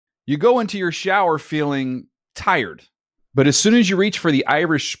You go into your shower feeling tired, but as soon as you reach for the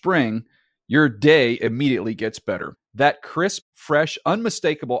Irish Spring, your day immediately gets better. That crisp, fresh,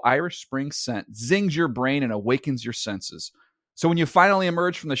 unmistakable Irish Spring scent zings your brain and awakens your senses. So when you finally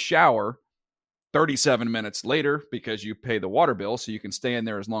emerge from the shower, 37 minutes later, because you pay the water bill so you can stay in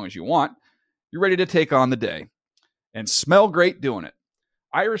there as long as you want, you're ready to take on the day. And smell great doing it.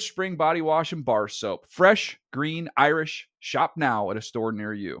 Irish Spring Body Wash and Bar Soap. Fresh, green, Irish. Shop now at a store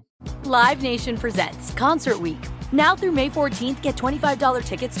near you. Live Nation presents Concert Week. Now through May 14th, get $25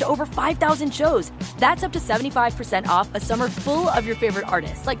 tickets to over 5,000 shows. That's up to 75% off a summer full of your favorite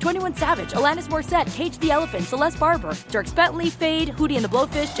artists like 21 Savage, Alanis Morissette, Cage the Elephant, Celeste Barber, Dierks Bentley, Fade, Hootie and the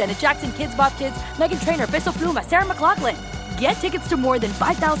Blowfish, Janet Jackson, Kids Bop Kids, Meghan Trainor, Bissell Pluma, Sarah McLachlan. Get tickets to more than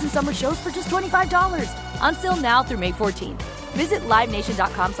 5,000 summer shows for just $25. Until now through May 14th. Visit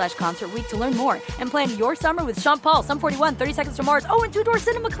LiveNation.com/Concert Week to learn more and plan your summer with Sean Paul, Sum 41, 30 Seconds to Mars, and Two Door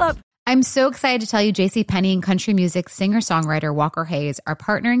Cinema Club. I'm so excited to tell you JCPenney and country music singer-songwriter Walker Hayes are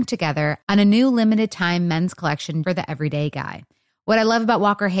partnering together on a new limited-time men's collection for the everyday guy. What I love about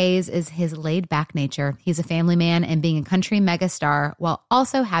Walker Hayes is his laid-back nature. He's a family man, and being a country megastar while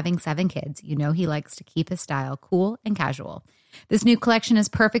also having 7 kids, you know he likes to keep his style cool and casual. This new collection is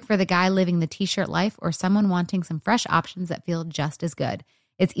perfect for the guy living the t-shirt life or someone wanting some fresh options that feel just as good.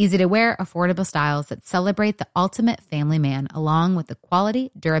 It's easy to wear, affordable styles that celebrate the ultimate family man, along with the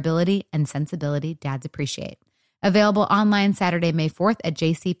quality, durability, and sensibility dads appreciate. Available online Saturday, May 4th at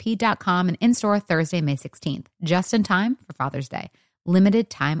jcp.com and in-store Thursday, May 16th. Just in time for Father's Day. Limited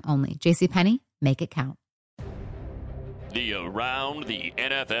time only. JCPenney, make it count. The Around the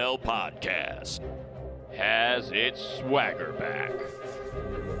NFL podcast has its swagger back.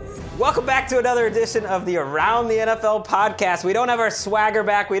 Welcome back to another edition of the Around the NFL podcast. We don't have our swagger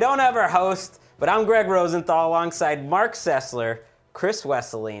back. We don't have our host, but I'm Greg Rosenthal alongside Mark Sessler, Chris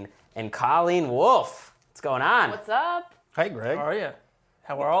Wesseling, and Colleen Wolfe. What's going on? What's up? Hi, Greg. How are you?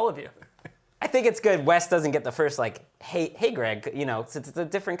 How are all of you? I think it's good Wes doesn't get the first, hey, Greg, since it's a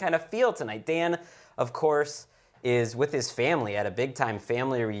different kind of feel tonight. Dan, of course, is with his family at a big-time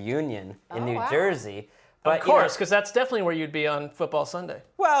family reunion in New Jersey. But, of course, because that's definitely where you'd be on Football Sunday.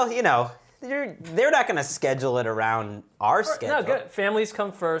 Well, they're not going to schedule it around our schedule. No, good. Families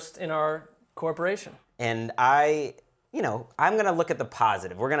come first in our corporation. And I'm going to look at the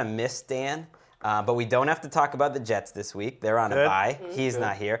positive. We're going to miss Dan, but we don't have to talk about the Jets this week. They're on a bye. Mm-hmm. He's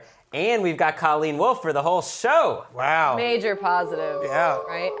not here. And we've got Colleen Wolfe for the whole show. Wow. Major positive. Yeah.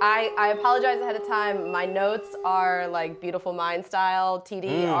 Right? I apologize ahead of time. My notes are like Beautiful Mind style.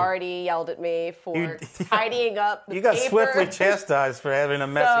 TD already yelled at me for tidying up the You got paper. swiftly chastised for having a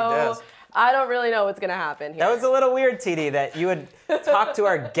messy desk. I don't really know what's going to happen here. That was a little weird, TD, that you would talk to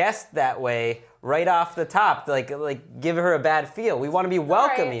our guest that way right off the top, like give her a bad feel. We want to be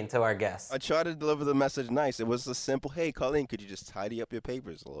welcoming to our guests. I tried to deliver the message nice. It was a simple, hey, Colleen, could you just tidy up your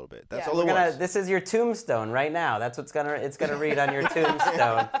papers a little bit? That's all it was. This is your tombstone right now. That's what's it's gonna read on your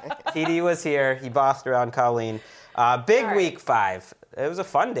tombstone. TD was here. He bossed around Colleen. Week 5. It was a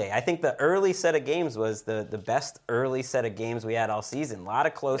fun day. I think the early set of games was the best early set of games we had all season. A lot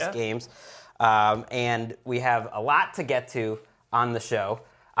of close games. And we have a lot to get to on the show.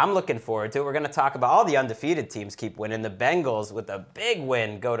 I'm looking forward to it. We're going to talk about all the undefeated teams keep winning. The Bengals, with a big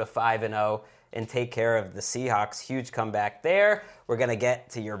win, go to 5-0 and take care of the Seahawks. Huge comeback there. We're going to get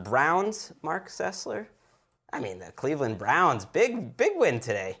to your Browns, Mark Sessler. The Cleveland Browns, big win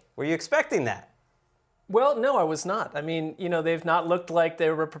today. Were you expecting that? Well, no, I was not. They've not looked like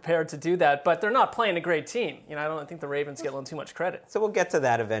they were prepared to do that, but they're not playing a great team. I don't think the Ravens get too much credit. So we'll get to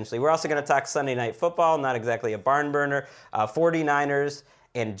that eventually. We're also going to talk Sunday Night Football, not exactly a barn burner. 49ers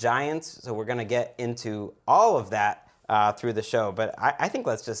and Giants, so we're going to get into all of that through the show. But I think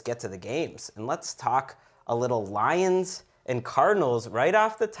let's just get to the games, and let's talk a little Lions and Cardinals right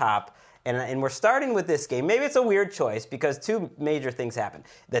off the top. And we're starting with this game. Maybe it's a weird choice because 2 major things happened.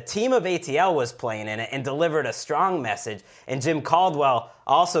 The team of ATL was playing in it and delivered a strong message, and Jim Caldwell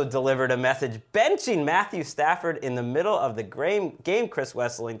also delivered a message benching Matthew Stafford in the middle of the game. Chris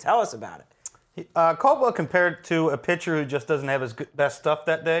Wesseling, tell us about it. Caldwell compared to a pitcher who just doesn't have his best stuff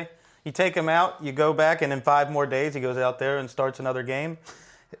that day. You take him out, you go back, and in 5 more days he goes out there and starts another game.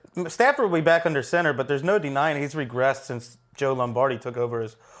 Stafford will be back under center, but there's no denying he's regressed since Joe Lombardi took over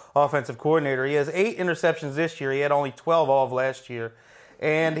as offensive coordinator. He has 8 interceptions this year. He had only 12 all of last year.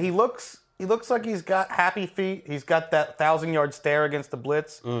 And he looks like he's got happy feet. He's got that 1,000-yard stare against the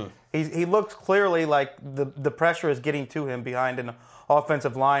blitz. He looks clearly like the pressure is getting to him behind an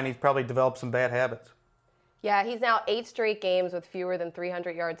offensive line. He's probably developed some bad habits. Yeah, he's now 8 straight games with fewer than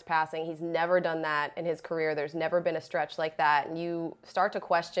 300 yards passing. He's never done that in his career. There's never been a stretch like that. And you start to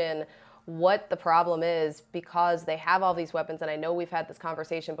question what the problem is because they have all these weapons. And I know we've had this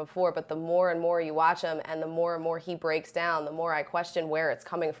conversation before, but the more and more you watch him and the more he breaks down, the more I question where it's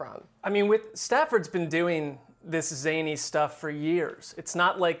coming from. I mean, Stafford's been doing this zany stuff for years. It's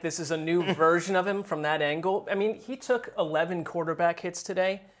not like this is a new version of him from that angle. I mean, he took 11 quarterback hits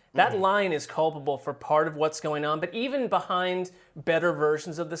today. That line is culpable for part of what's going on, but even behind better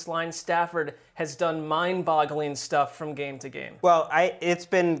versions of this line, Stafford has done mind-boggling stuff from game to game. Well, it's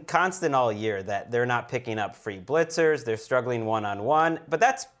been constant all year that they're not picking up free blitzers, they're struggling one-on-one, but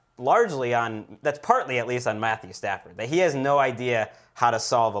that's partly at least on Matthew Stafford, that he has no idea how to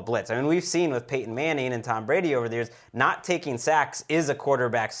solve a blitz. I mean, we've seen with Peyton Manning and Tom Brady over the years, not taking sacks is a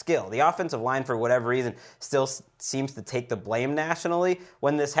quarterback skill. The offensive line, for whatever reason, still seems to take the blame nationally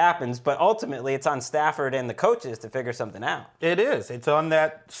when this happens, but ultimately it's on Stafford and the coaches to figure something out. It is. It's on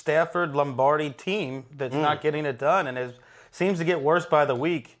that Stafford-Lombardi team that's not getting it done, and it seems to get worse by the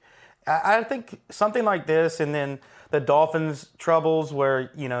week. I think something like this, and then the Dolphins' troubles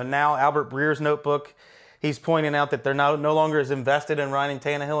where, now Albert Breer's notebook, he's pointing out that they're no longer as invested in Ryan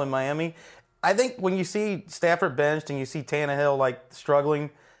Tannehill in Miami. I think when you see Stafford benched and you see Tannehill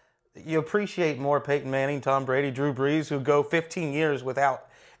struggling, you appreciate more Peyton Manning, Tom Brady, Drew Brees, who go 15 years without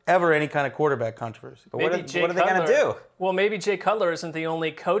ever any kind of quarterback controversy. But what are they going to do? Well, maybe Jay Cutler isn't the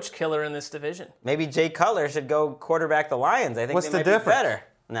only coach killer in this division. Maybe Jay Cutler should go quarterback the Lions. I think What's they might the difference? be better.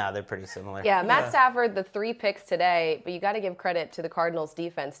 No, they're pretty similar. Yeah, Matt Stafford, the 3 picks today, but you got to give credit to the Cardinals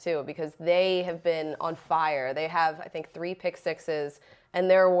defense too, because they have been on fire. They have, I think, 3 pick sixes, and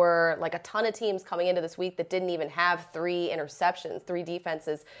there were a ton of teams coming into this week that didn't even have 3 interceptions, 3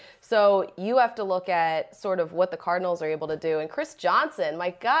 defenses. So you have to look at sort of what the Cardinals are able to do. And Chris Johnson,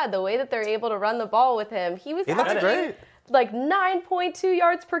 my God, the way that they're able to run the ball with him, he looked great. 9.2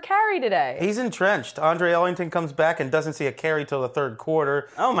 yards per carry today. He's entrenched. Andre Ellington comes back and doesn't see a carry till the third quarter.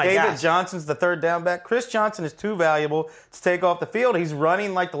 Oh, my David gosh. Johnson's the third down back. Chris Johnson is too valuable to take off the field. He's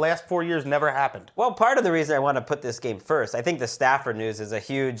running like the last 4 years never happened. Well, part of the reason I want to put this game first, I think the Stafford news is a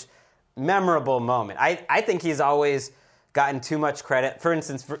huge, memorable moment. I think he's always gotten too much credit. For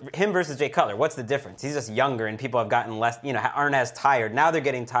instance, for him versus Jay Cutler, what's the difference? He's just younger and people have gotten less, aren't as tired. Now they're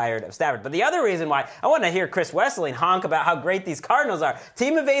getting tired of Stafford. But the other reason why I want to hear Chris Wesseling honk about how great these Cardinals are.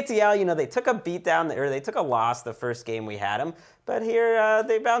 Team of ATL, they took a beatdown, or they took a loss the first game we had them. But here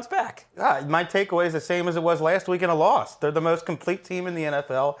they bounce back. My takeaway is the same as it was last week in a loss. They're the most complete team in the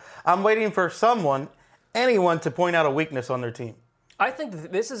NFL. I'm waiting for anyone to point out a weakness on their team. I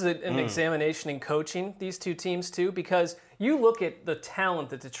think this is an examination in coaching, these two teams too, because you look at the talent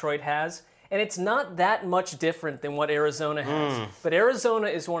that Detroit has, and it's not that much different than what Arizona has. But Arizona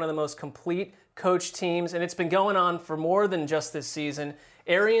is one of the most complete coach teams, and it's been going on for more than just this season.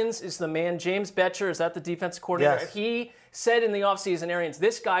 Arians is the man. James Betcher, is that the defense coordinator? Yes. He said in the offseason, Arians,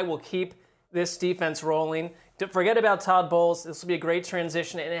 this guy will keep this defense rolling. Forget about Todd Bowles. This will be a great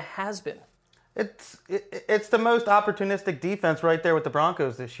transition, and it has been. It's the most opportunistic defense right there with the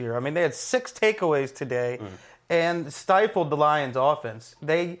Broncos this year. I mean, they had 6 takeaways today and stifled the Lions' offense.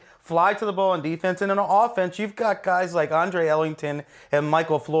 They fly to the ball on defense, and in offense, you've got guys like Andre Ellington and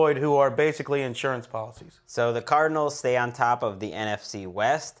Michael Floyd who are basically insurance policies. So the Cardinals stay on top of the NFC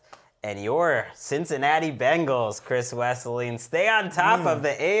West, and your Cincinnati Bengals, Chris Wesseling, stay on top of the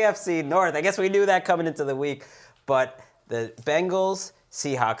AFC North. I guess we knew that coming into the week, but the Bengals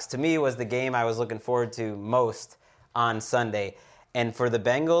Seahawks, to me, was the game I was looking forward to most on Sunday. And for the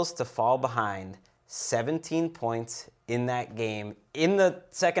Bengals to fall behind 17 points in that game in the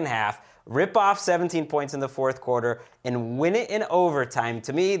second half, rip off 17 points in the fourth quarter, and win it in overtime,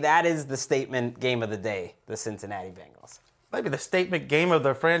 to me, that is the statement game of the day, the Cincinnati Bengals. Maybe the statement game of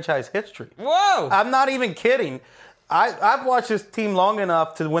their franchise history. Whoa! I'm not even kidding. I've watched this team long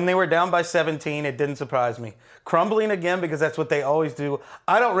enough to when they were down by 17, it didn't surprise me. Crumbling again because that's what they always do.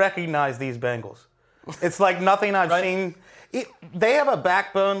 I don't recognize these Bengals. It's like nothing I've seen. They have a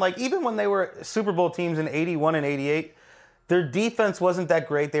backbone. Even when they were Super Bowl teams in 81 and 88, their defense wasn't that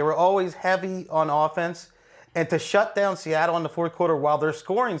great. They were always heavy on offense. And to shut down Seattle in the fourth quarter while they're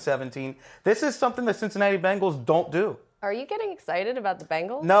scoring 17, this is something the Cincinnati Bengals don't do. Are you getting excited about the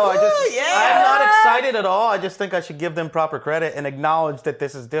Bengals? No, I'm not excited at all. I just think I should give them proper credit and acknowledge that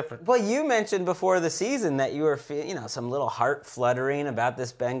this is different. Well, you mentioned before the season that you were feeling, some little heart fluttering about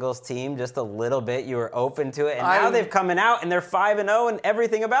this Bengals team, just a little bit. You were open to it, and now they've coming out and they're 5-0, and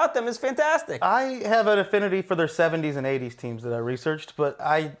everything about them is fantastic. I have an affinity for their 70s and 80s teams that I researched, but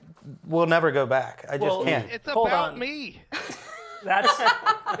I will never go back. I just can't. It's about me.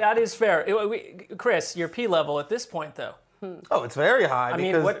 That is fair. Chris, your P level at this point, though. Oh, it's very high. I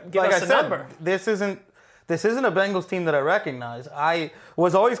mean, because, give like us I a said, number. This isn't a Bengals team that I recognize. I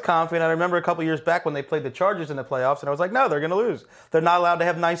was always confident. I remember a couple years back when they played the Chargers in the playoffs, and I was like, no, they're going to lose. They're not allowed to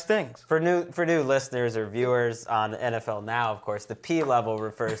have nice things. For new listeners or viewers on NFL Now, of course, the P level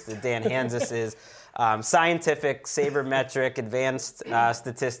refers to Dan Hansis' scientific, sabermetric, advanced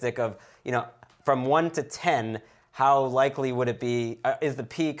statistic of, from 1 to 10, how likely would it be, is the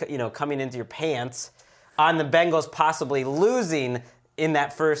P, coming into your pants on the Bengals possibly losing in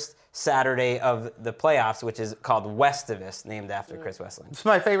that first Saturday of the playoffs, which is called Westivus, named after Chris Wesseling. It's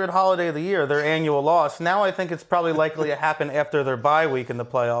my favorite holiday of the year, their annual loss. Now I think it's probably likely to happen after their bye week in the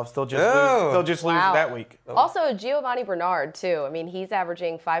playoffs. They'll just lose that week. Also, Giovanni Bernard, too. I mean, he's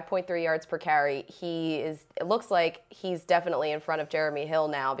averaging 5.3 yards per carry. It looks like he's definitely in front of Jeremy Hill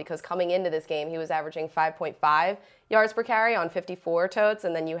now, because coming into this game, he was averaging 5.5 yards per carry on 54 totes,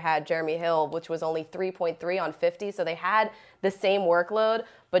 and then you had Jeremy Hill, which was only 3.3 on 50, so they had the same workload,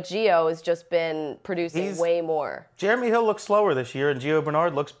 but Gio has just been producing way more. Jeremy Hill looks slower this year, and Gio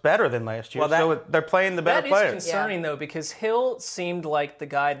Bernard looks better than last year, so they're playing the better players. That is concerning, though, because Hill seemed like the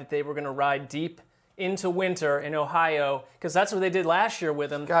guy that they were going to ride deep into winter in Ohio, because that's what they did last year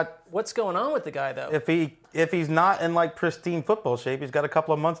with him. What's going on with the guy, though? If he's not in pristine football shape, he's got a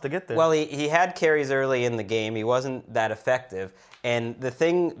couple of months to get there. Well, he had carries early in the game. He wasn't that effective. And the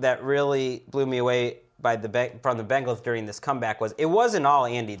thing that really blew me away from the Bengals during this comeback was it wasn't all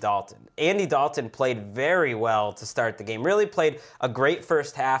Andy Dalton. Andy Dalton played very well to start the game. Really played a great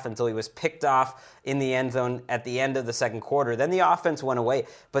first half until he was picked off in the end zone at the end of the second quarter. Then the offense went away.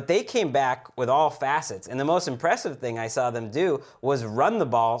 But they came back with all facets. And the most impressive thing I saw them do was run the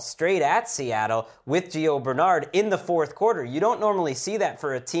ball straight at Seattle with Gio Bernard in the fourth quarter. You don't normally see that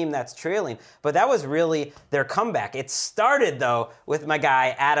for a team that's trailing. But that was really their comeback. It started, though, with my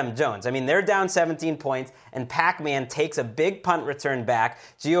guy, Adam Jones. I mean, they're down 17 points, and Pac-Man takes a big punt return back.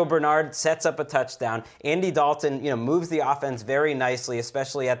 Gio Bernard sets up a touchdown. Andy Dalton, moves the offense very nicely,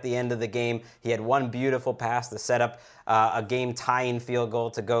 especially at the end of the game. He had one beautiful pass to set up a game-tying field goal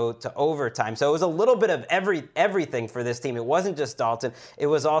to go to overtime. So it was a little bit of everything for this team. It wasn't just Dalton. It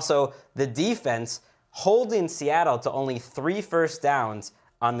was also the defense holding Seattle to only 3 first downs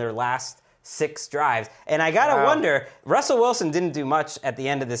on their last 6 drives. And I got to wonder, Russell Wilson didn't do much at the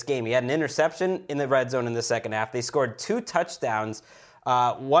end of this game. He had an interception in the red zone in the second half. They scored 2 touchdowns.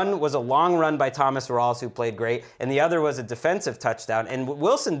 One was a long run by Thomas Rawls, who played great, and the other was a defensive touchdown. And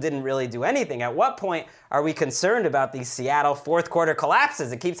Wilson didn't really do anything. At what point are we concerned about these Seattle fourth quarter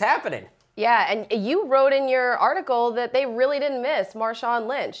collapses? It keeps happening. Yeah, and you wrote in your article that they really didn't miss Marshawn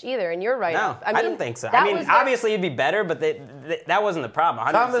Lynch either in your write-up. No, I didn't think so. I mean, obviously it'd be better, but that wasn't the problem.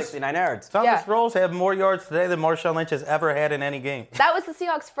 169 yards. Thomas Rawls had more yards today than Marshawn Lynch has ever had in any game. That was the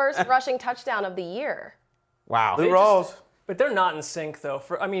Seahawks' first rushing touchdown of the year. Wow. Rawls. But they're not in sync, though.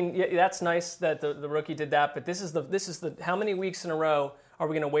 That's nice that the rookie did that, but this is the how many weeks in a row are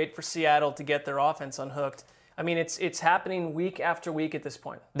we going to wait for Seattle to get their offense unhooked? I mean, it's happening week after week at this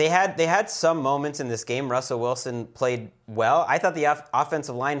point. They had some moments in this game. Russell Wilson played well. I thought the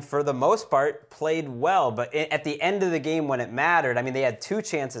offensive line, for the most part, played well. But at the end of the game, when it mattered, I mean, they had 2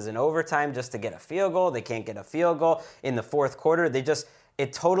 chances in overtime just to get a field goal. They can't get a field goal in the fourth quarter.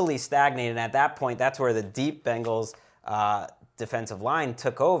 It totally stagnated. And at that point, that's where the deep Bengals defensive line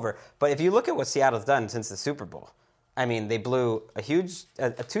took over. But if you look at what Seattle's done since the Super Bowl, I mean, they blew a huge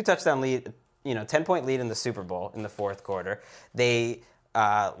 2-touchdown lead, 10-point lead in the Super Bowl in the fourth quarter. They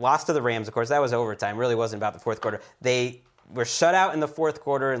lost to the Rams, of course. That was overtime. Really wasn't about the fourth quarter. They were shut out in the fourth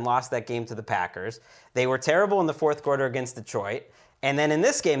quarter and lost that game to the Packers. They were terrible in the fourth quarter against Detroit. And then in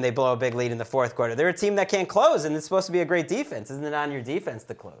this game, they blow a big lead in the fourth quarter. They're a team that can't close, and it's supposed to be a great defense. Isn't it on your defense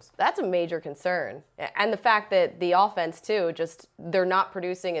to close? That's a major concern. And the fact that the offense, too, they're not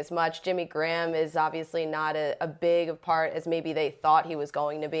producing as much. Jimmy Graham is obviously not a big of part as maybe they thought he was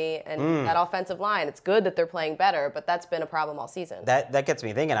going to be. And that offensive line, it's good that they're playing better, but that's been a problem all season. That gets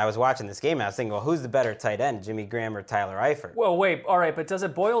me thinking. I was watching this game, and I was thinking, well, who's the better tight end, Jimmy Graham or Tyler Eifert? Well, wait, all right, but does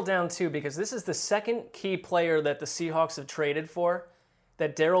it boil down to, because this is the second key player that the Seahawks have traded for,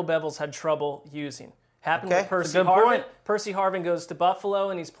 that Darrell Bevels had trouble using. Happened with Percy Harvin. Percy Harvin goes to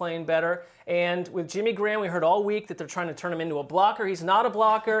Buffalo, and he's playing better. And with Jimmy Graham, we heard all week that they're trying to turn him into a blocker. He's not a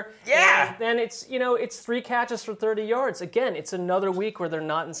blocker. Yeah. And then it's 3 catches for 30 yards. Again, it's another week where they're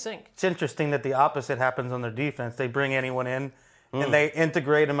not in sync. It's interesting that the opposite happens on their defense. They bring anyone in, and they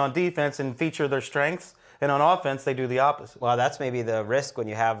integrate them on defense and feature their strengths. And on offense, they do the opposite. Well, that's maybe the risk when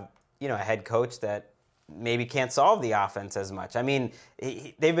you have, a head coach that maybe can't solve the offense as much. I mean,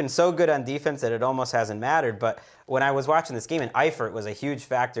 they've been so good on defense that it almost hasn't mattered. But when I was watching this game, and Eifert was a huge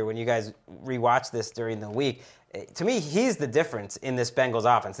factor when you guys rewatched this during the week, to me, he's the difference in this Bengals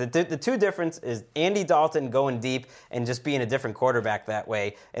offense. The two difference is Andy Dalton going deep and just being a different quarterback that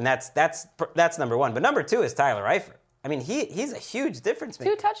way, and that's number one. But number two is Tyler Eifert. I mean, he's a huge difference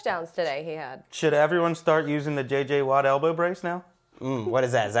maker. 2 touchdowns today he had. Should everyone start using the J.J. Watt elbow brace now? What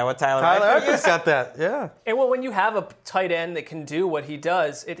is that? Is that what Tyler Eifert's got that, yeah. And well, when you have a tight end that can do what he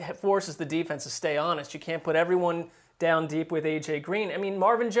does, it forces the defense to stay honest. You can't put everyone down deep with A.J. Green. I mean,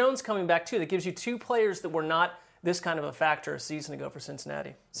 Marvin Jones coming back, too. That gives you 2 players that were not this kind of a factor a season ago for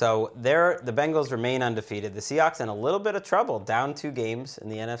Cincinnati. So the Bengals remain undefeated. The Seahawks in a little bit of trouble, down 2 games in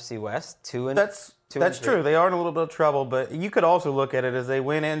the NFC West. That's true. They are in a little bit of trouble, but you could also look at it as they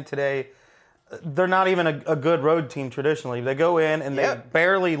went in today. They're not even a good road team traditionally. They go in and they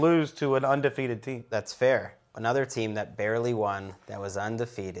barely lose to an undefeated team. That's fair. Another team that barely won, that was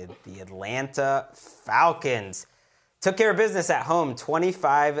undefeated, the Atlanta Falcons. Took care of business at home,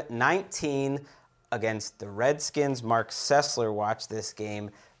 25-19 against the Redskins. Mark Sessler watched this game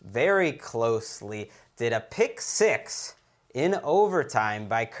very closely. Did a pick 6 in overtime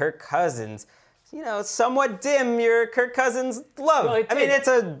by Kirk Cousins. You know, somewhat dim your Kirk Cousins love. Well, I mean,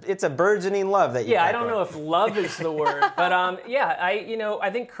 it's a burgeoning love that you. Yeah, I don't know if love is the word, but I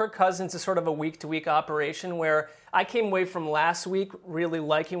think Kirk Cousins is sort of a week-to-week operation where I came away from last week really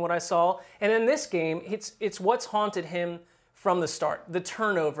liking what I saw, and in this game, it's what's haunted him from the start. The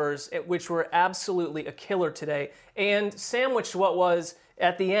turnovers, which were absolutely a killer today, and sandwiched what was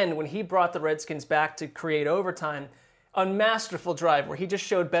at the end when he brought the Redskins back to create overtime. A masterful drive where he just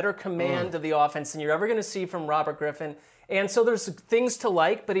showed better command of the offense than you're ever going to see from Robert Griffin. And so there's things to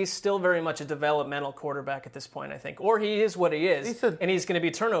like, but he's still very much a developmental quarterback at this point, I think. Or he is what he is, and he's going to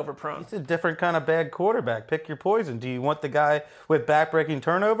be turnover prone. He's a different kind of bad quarterback. Pick your poison. Do you want the guy with back-breaking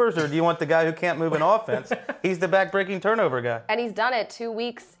turnovers, or do you want the guy who can't move an offense? He's the back-breaking turnover guy. And he's done it 2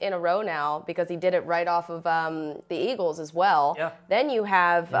 weeks in a row now because he did it right off of the Eagles as well. Yeah. Then you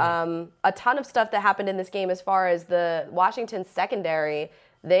have a ton of stuff that happened in this game as far as the Washington secondary.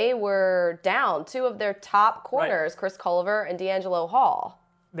 They were down 2 of their top corners, Chris Culliver and D'Angelo Hall.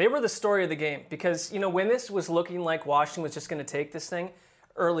 They were the story of the game because, when this was looking like Washington was just going to take this thing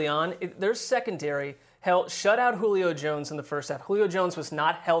early on, their secondary shut out Julio Jones in the first half. Julio Jones was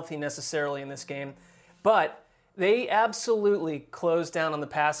not healthy necessarily in this game, but they absolutely closed down on the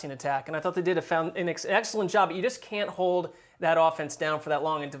passing attack, and I thought they did an excellent job, but you just can't hold that offense down for that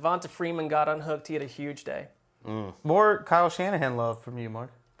long, and Devonta Freeman got unhooked. He had a huge day. More Kyle Shanahan love from you,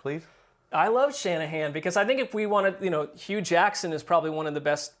 Mark, please. I love Shanahan because I think if we want to, Hugh Jackson is probably one of the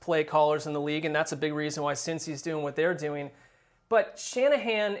best play callers in the league, and that's a big reason why Cincy's doing what they're doing. But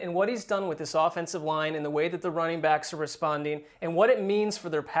Shanahan and what he's done with this offensive line and the way that the running backs are responding and what it means for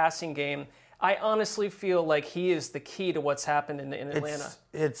their passing game, I honestly feel like he is the key to what's happened in Atlanta.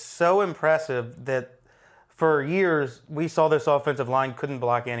 It's so impressive that for years we saw this offensive line couldn't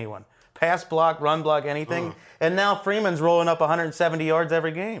block anyone. Pass block, run block, anything. And now Freeman's rolling up 170 yards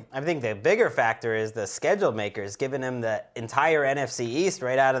every game. I think the bigger factor is the schedule makers giving him the entire NFC East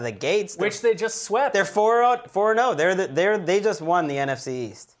right out of the gates. Which they just swept. They're 4-0. They just won the NFC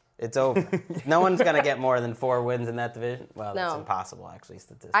East. It's over. No one's going to get more than 4 wins in that division. Well, that's impossible, actually,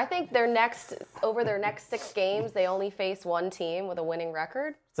 statistically. I think over their next 6 games, they only face 1 team with a winning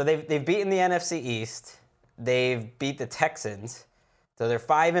record. So they've beaten the NFC East. They've beat the Texans. So they're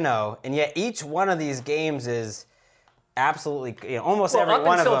 5-0, and yet each one of these games is absolutely, almost every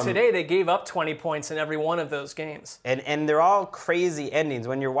one of them. Up until today, they gave up 20 points in every one of those games. And they're all crazy endings.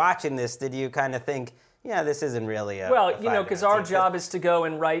 When you're watching this, did you kind of think, this isn't really a Well, because our job is to go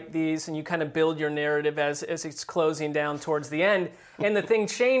and write these, and you kind of build your narrative as it's closing down towards the end. And the thing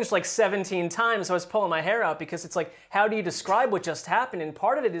changed like 17 times, so I was pulling my hair out because it's like, how do you describe what just happened? And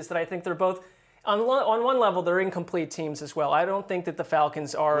part of it is that I think they're both... On one level, they're incomplete teams as well. I don't think that the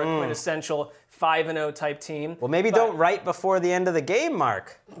Falcons are a quintessential 5-0 type team. Well, maybe don't write before the end of the game,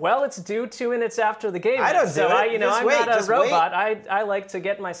 Mark. Well, it's due 2 minutes after the game. I don't do it. I'm not a robot. I like to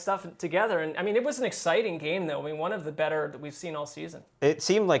get my stuff together. And it was an exciting game, though. One of the better that we've seen all season. It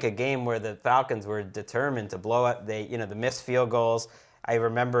seemed like a game where the Falcons were determined to blow up. The missed field goals. I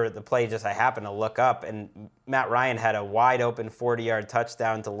remember the play I happened to look up, and Matt Ryan had a wide-open 40-yard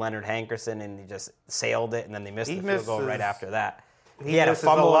touchdown to Leonard Hankerson, and he just sailed it, and then they missed the field goal right after that. He had a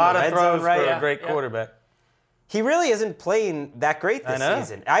fumble, a lot of throws for a great quarterback. He really isn't playing that great this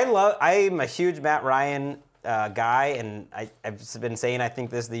season. I'm a huge Matt Ryan guy, and I've been saying I think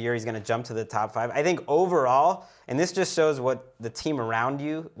this is the year he's going to jump to the top 5. I think overall, and this just shows what the team around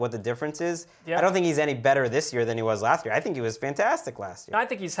you, what the difference is. Yep. I don't think he's any better this year than he was last year. I think he was fantastic last year. I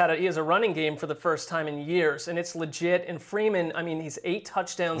think he has a running game for the first time in years, and it's legit. And Freeman, I mean, he's 8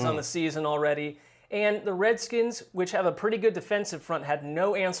 touchdowns on the season already. And the Redskins, which have a pretty good defensive front, had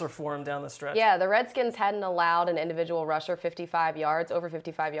no answer for him down the stretch. Yeah, the Redskins hadn't allowed an individual rusher over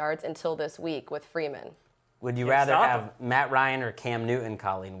 55 yards until this week with Freeman. Would you Yeah, rather stop have him. Matt Ryan or Cam Newton,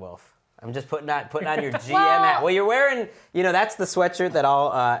 Colleen Wolfe? I'm just putting on your GM Well- hat. Well, you're wearing, that's the sweatshirt that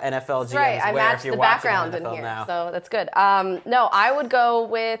all NFL GMs Right, I wear matched if you're the watching background in NFL here, now. so that's good. No, I would go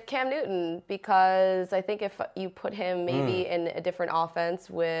with Cam Newton because I think if you put him maybe in a different offense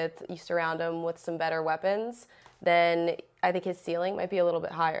you surround him with some better weapons, then I think his ceiling might be a little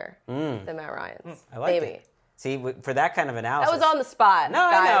bit higher than Matt Ryan's. I like maybe. it. See, for that kind of analysis. That was on the spot, No,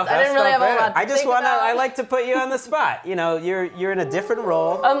 guys. I know. I didn't really have a lot to I just think about. I like to put you on the spot. You're in a different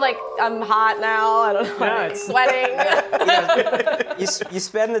role. I'm hot now. I don't know. Yeah, I'm it's- sweating. You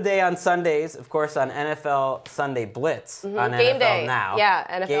spend the day on Sundays, of course, on NFL Sunday Blitz on Game NFL day. Now.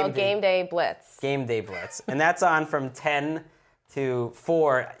 Yeah, NFL Game Day Blitz. Game Day Blitz. And that's on from 10 to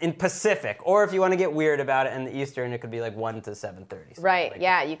 4 in Pacific. Or if you want to get weird about it in the Eastern, it could be like 1 to 7:30. Right, like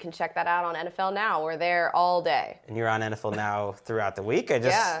yeah, you can check that out on NFL Now. We're there all day. And you're on NFL Now throughout the week. I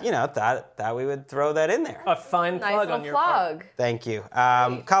just, thought we would throw that in there. A fine Nice plug little on your part. plug. Thank you.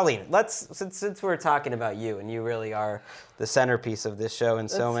 Colleen, since we're talking about you, and you really are the centerpiece of this show in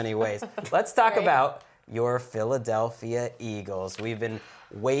so many ways, let's talk Great. about your Philadelphia Eagles. We've been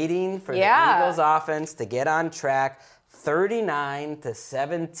waiting for the Yeah. Eagles offense to get on track.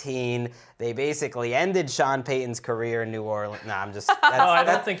 39-17. They basically ended Sean Payton's career in New Orleans. No, I'm just. No, I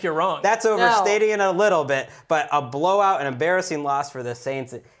don't think you're wrong. That's overstating it a little bit, but a blowout, an embarrassing loss for the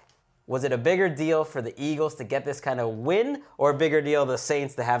Saints. Was it a bigger deal for the Eagles to get this kind of win, or a bigger deal for the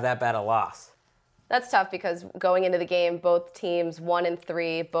Saints to have that bad a loss? That's tough because going into the game, both teams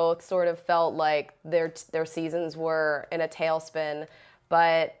 1-3, both sort of felt like their seasons were in a tailspin.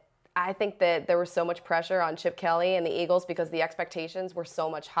 But I think that there was so much pressure on Chip Kelly and the Eagles because the expectations were so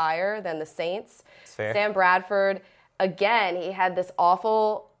much higher than the Saints. Fair. Sam Bradford, again, he had this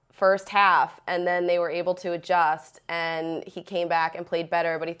awful first half, and then they were able to adjust, and he came back and played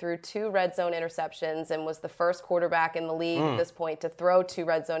better, but he threw 2 red zone interceptions and was the first quarterback in the league at this point to throw 2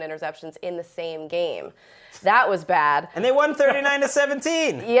 red zone interceptions in the same game. That was bad. And they won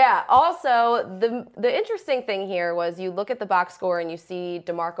 39-17. Yeah. Also, the interesting thing here was you look at the box score and you see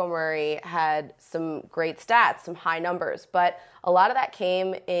DeMarco Murray had some great stats, some high numbers, but a lot of that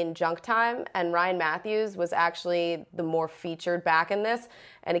came in junk time, and Ryan Matthews was actually the more featured back in this.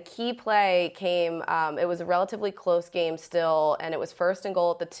 And a key play came, it was a relatively close game still, and it was 1st and goal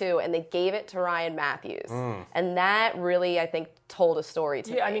at the 2, and they gave it to Ryan Matthews. And that really, I think, told a story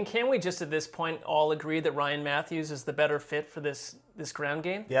to me. Yeah, I mean, can we just at this point all agree that Ryan Matthews is the better fit for this ground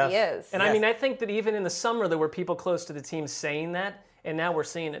game? Yes. He is. And I mean, I think that even in the summer there were people close to the team saying that, and now we're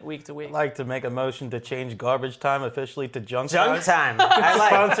seeing it week to week. I'd like to make a motion to change garbage time officially to junk Junk time. I like.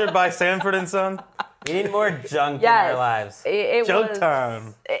 Sponsored by Sanford & Son. We need more junk Yes. in our lives. It Junk was,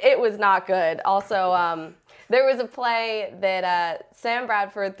 time. It was not good. Also, there was a play that Sam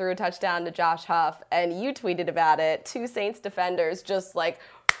Bradford threw a touchdown to Josh Huff, and you tweeted about it. 2 Saints defenders just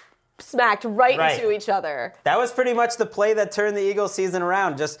smacked right into each other. That was pretty much the play that turned the Eagles season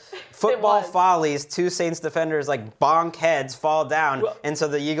around. Just football was. follies, 2 Saints defenders bonk heads, fall down, and so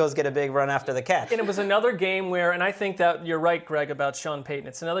the Eagles get a big run after the catch. And it was another game where, and I think that you're right, Greg, about Sean Payton.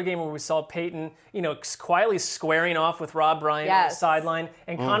 It's another game where we saw Payton, quietly squaring off with Rob Bryant on the Yes. sideline.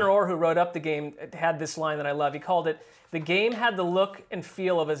 And Connor Orr, who wrote up the game, had this line that I love. He called it, "The game had the look and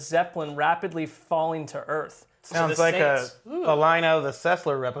feel of a Zeppelin rapidly falling to earth." Sounds So the like a Saints- line out of the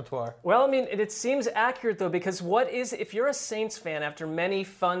Sessler repertoire. Well, I mean, it seems accurate, though, because if you're a Saints fan after many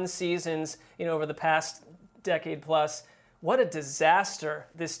fun seasons, over the past decade plus, what a disaster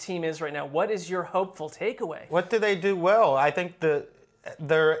this team is right now. What is your hopeful takeaway? What do they do well? I think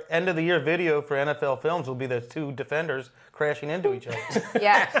their end of the year video for NFL Films will be the 2 defenders crashing into each other.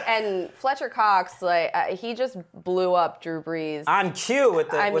 Yeah, and Fletcher Cox, he just blew up Drew Brees. On cue with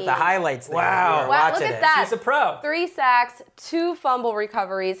the highlights there. Wow. We were Wow, look watching at it. that. She's a pro. 3 sacks, 2 fumble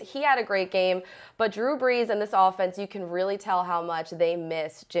recoveries. He had a great game. But Drew Brees and this offense, you can really tell how much they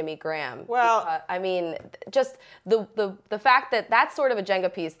miss Jimmy Graham. Well- I mean, just the fact that that's sort of a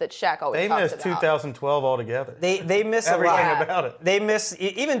Jenga piece that Shaq always They talks missed about. 2012 altogether. They miss a Everything lot. about it. They miss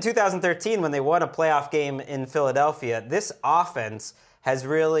even 2013 when they won a playoff game in Philadelphia. This offense has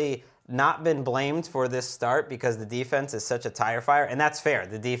really not been blamed for this start because the defense is such a tire fire, and that's fair.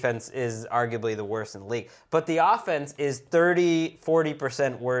 The defense is arguably the worst in the league. But the offense is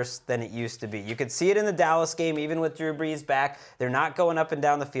 30-40% worse than it used to be. You could see it in the Dallas game, even with Drew Brees back. They're not going up and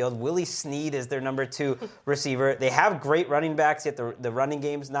down the field. Willie Snead is their number 2 receiver. They have great running backs, yet the running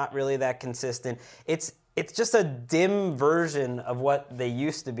game's not really that consistent. It's just a dim version of what they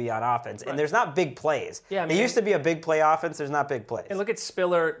used to be on offense. And there's not big plays. Yeah, they used to be a big play offense. There's not big plays. And look at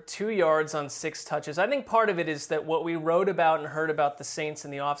Spiller, 2 yards on 6 touches. I think part of it is that what we wrote about and heard about the Saints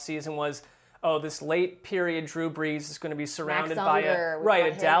in the offseason was, this late period Drew Brees is going to be surrounded by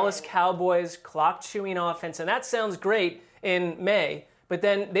a Dallas Cowboys clock-chewing offense. And that sounds great in May. But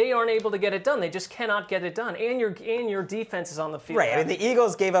then they aren't able to get it done. They just cannot get it done. And your defense is on the field. Right. I mean, the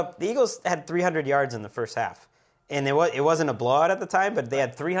Eagles had 300 yards in the first half. And it wasn't a blowout at the time, but they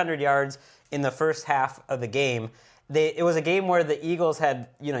had 300 yards in the first half of the game. It was a game where the Eagles had,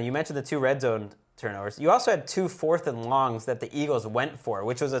 you mentioned the 2 red zone turnovers. You also had 2 4th and longs that the Eagles went for,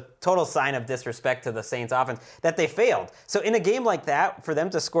 which was a total sign of disrespect to the Saints offense that they failed. So in a game like that, for them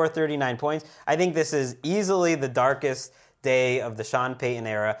to score 39 points, I think this is easily the darkest day of the Sean Payton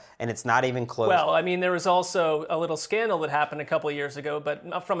era, and it's not even close. Well, I mean, there was also a little scandal that happened a couple of years ago,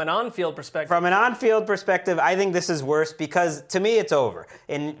 but from an on-field perspective. From an on-field perspective, I think this is worse because, to me, it's over.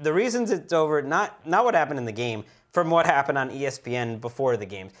 And the reasons it's over, not what happened in the game, from what happened on ESPN before the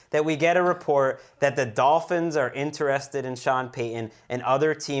game, that we get a report that the Dolphins are interested in Sean Payton and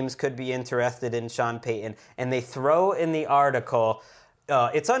other teams could be interested in Sean Payton, and they throw in the article,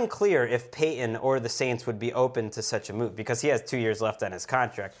 it's unclear if Payton or the Saints would be open to such a move because he has 2 years left on his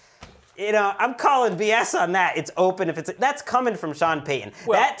contract. I'm calling BS on that. It's open that's coming from Sean Payton.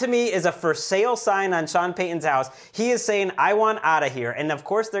 Well, that to me is a for sale sign on Sean Payton's house. He is saying, I want out of here. And of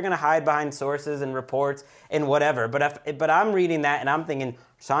course they're going to hide behind sources and reports and whatever. But I'm reading that and I'm thinking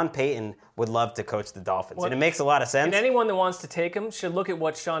Sean Payton would love to coach the Dolphins. Well, and it makes a lot of sense. And anyone that wants to take him should look at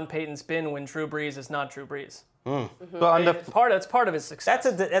what Sean Payton's been when Drew Brees is not Drew Brees. Mm-hmm. Well, it's part of his success.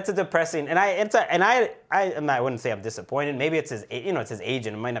 That's a depressing, I wouldn't say I'm disappointed. Maybe it's his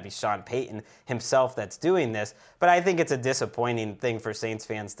agent. It might not be Sean Payton himself that's doing this, but I think it's a disappointing thing for Saints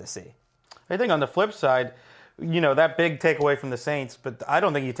fans to see. I think on the flip side, that big takeaway from the Saints, but I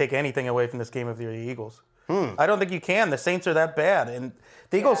don't think you take anything away from this game if you're the Eagles. I don't think you can. The Saints are that bad. And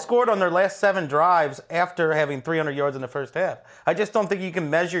the Eagles scored on their last 7 drives after having 300 yards in the first half. I just don't think you can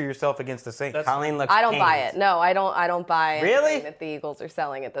measure yourself against the Saints. Colleen looks I don't buy it. No, I don't buy really? anything that the Eagles are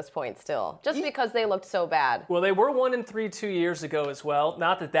selling at this point still. Just because they looked so bad. Well, they were 1-3 2 years ago as well.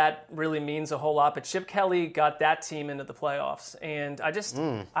 Not that really means a whole lot, but Chip Kelly got that team into the playoffs. And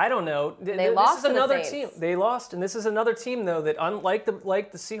I don't know. They lost this is another the Saints. team. They lost. And this is another team, though, that unlike the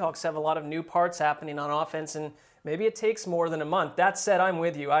Seahawks have a lot of new parts happening on offense, and maybe it takes more than a month. That said, I'm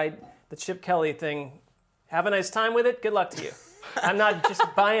with you. The Chip Kelly thing, have a nice time with it. Good luck to you. I'm not just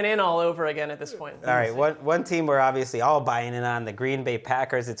buying in all over again at this point. All right, one team we're obviously all buying in on, the Green Bay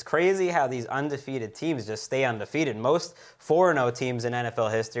Packers. It's crazy how these undefeated teams just stay undefeated. Most 4-0 teams in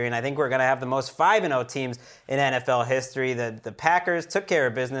NFL history, and I think we're going to have the most 5-0 teams in NFL history. The Packers took care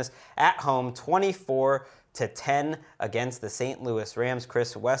of business at home, 24-10 against the St. Louis Rams.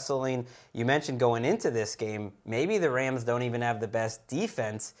 Chris Wesseling, you mentioned going into this game, maybe the Rams don't even have the best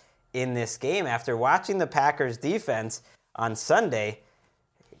defense in this game. After watching the Packers defense on Sunday,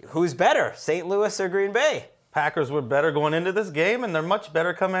 who's better, St. Louis or Green Bay? Packers were better going into this game, and they're much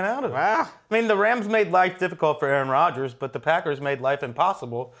better coming out of it. Wow. I mean, the Rams made life difficult for Aaron Rodgers, but the Packers made life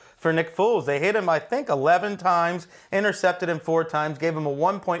impossible for Nick Foles. They hit him, I think, 11 times, intercepted him 4 times, gave him a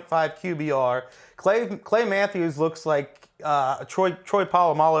 1.5 QBR. Clay Matthews looks like Troy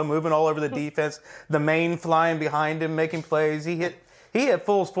Polamalu moving all over the defense, the main flying behind him, making plays. He hit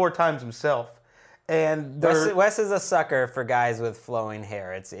Foles 4 times himself. And Wes is a sucker for guys with flowing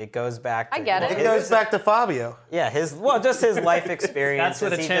hair. It goes back to... I get it. It goes back to Fabio. Yeah, just his life experience.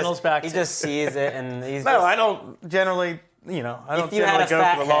 That's what it channels back to. He just sees it, and he's I don't generally, I don't generally go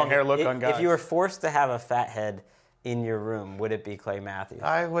for the long hair look on guys. If you were forced to have a fat head in your room, would it be Clay Matthews?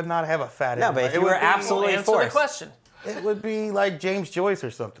 I would not have a fat head. No, but if you were absolutely answer forced. the question. It would be like James Joyce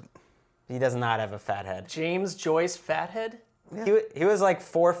or something. He does not have a fat head. James Joyce fathead? Yeah. He was like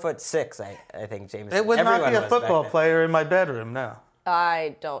 4'6", I think, James. It would not be a football player in my bedroom, no.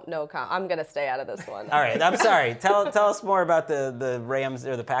 I don't know. I'm going to stay out of this one. All right, I'm sorry. Tell us more about the Rams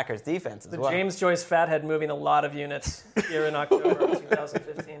or the Packers defense as well. James Joyce fathead moving a lot of units here in October of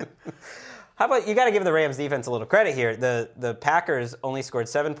 2015. How about you got to give the Rams defense a little credit here. The Packers only scored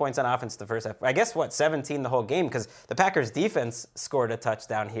 7 points on offense the first half. I guess, 17 the whole game because the Packers defense scored a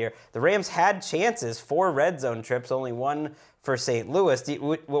touchdown here. The Rams had chances, 4 red zone trips, only 1 for St. Louis.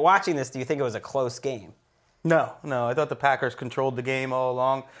 Watching this, do you think it was a close game? No. I thought the Packers controlled the game all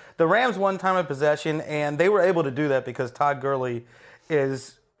along. The Rams won time of possession, and they were able to do that because Todd Gurley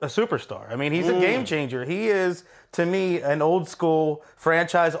is a superstar. I mean, he's a game changer. He is, to me, an old school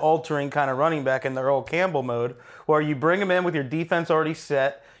franchise-altering kind of running back in the Earl Campbell mode, where you bring him in with your defense already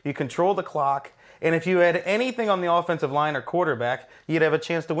set, you control the clock, and if you had anything on the offensive line or quarterback, you'd have a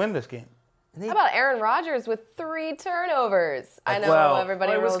chance to win this game. How about Aaron Rodgers with 3 turnovers? I know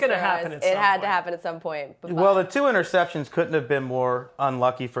everybody it was rolls going to their happen eyes. at some It had point. to happen at some point. But Well, the 2 interceptions couldn't have been more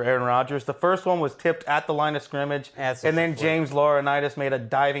unlucky for Aaron Rodgers. The first one was tipped at the line of scrimmage, That's and then James Laurinaitis made a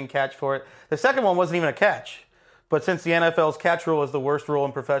diving catch for it. The second one wasn't even a catch. But since the NFL's catch rule is the worst rule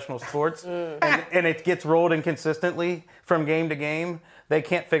in professional sports, and it gets rolled inconsistently from game to game, they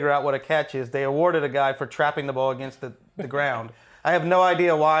can't figure out what a catch is. They awarded a guy for trapping the ball against the ground. I have no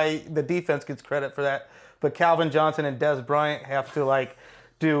idea why the defense gets credit for that, but Calvin Johnson and Des Bryant have to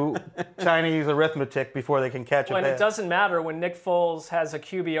do Chinese arithmetic before they can catch a When pass. it doesn't matter when Nick Foles has a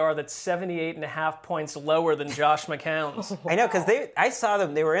QBR that's 78.5 points lower than Josh McCown's. I know, because I saw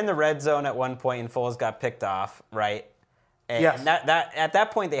them. They were in the red zone at one point, and Foles got picked off, right? And Yes. at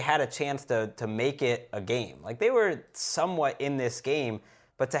that point, they had a chance to make it a game. Like, they were somewhat in this game,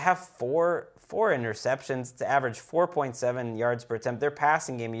 but to have four interceptions, to average 4.7 yards per attempt, their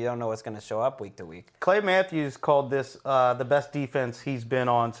passing game, you don't know what's going to show up week to week. Clay Matthews called this the best defense he's been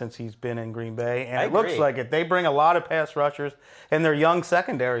on since he's been in Green Bay, and I it looks agree. like it. They bring a lot of pass rushers, and their young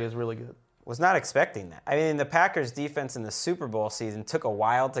secondary is really good. Was not expecting that. I mean, the Packers defense in the Super Bowl season took a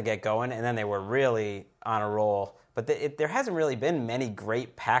while to get going, and then they were really on a roll. But there hasn't really been many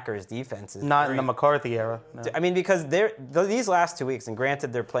great Packers defenses. Not in the McCarthy era. No. I mean, because these last 2 weeks, and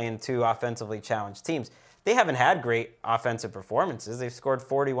granted they're playing 2 offensively challenged teams, they haven't had great offensive performances. They've scored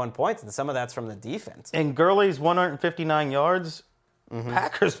 41 points, and some of that's from the defense. And Gurley's 159 yards.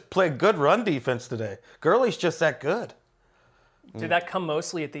 Packers played good run defense today. Gurley's just that good. Did that come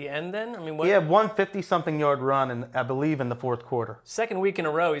mostly at the end then? I mean, He had 150-something yard run, I believe, in the fourth quarter. second week in a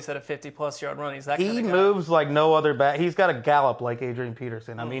row he's had a 50-plus yard run. He's that kind He of guy. moves like no other back. He's got a gallop like Adrian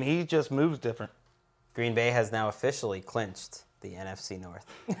Peterson. I mean, he just moves different. Green Bay has now officially clinched the NFC North.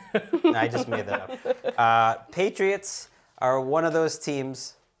 No, I just made that up. Patriots are one of those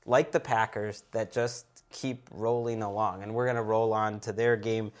teams, like the Packers, that just keep rolling along, and we're going to roll on to their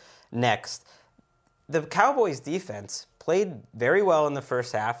game next. The Cowboys' defense played very well in the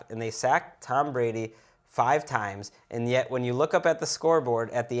first half, and they sacked Tom Brady 5 times, and yet when you look up at the scoreboard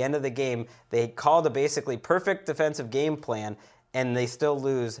at the end of the game, they called a basically perfect defensive game plan, and they still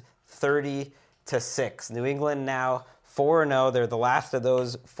lose 30-6. New England now 4-0. They're the last of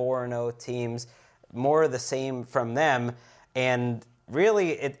those 4-0 teams. More of the same from them, and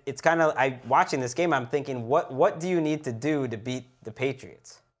really, it's kind of, watching this game, I'm thinking, what do you need to do to beat the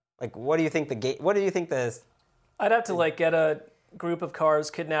Patriots? Like, what do you think I'd have to get a group of cars,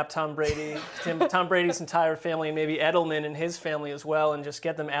 kidnap Tom Brady, Tom Brady's entire family, and maybe Edelman and his family as well, and just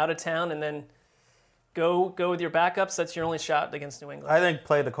get them out of town, and then go with your backups. That's your only shot against New England. I think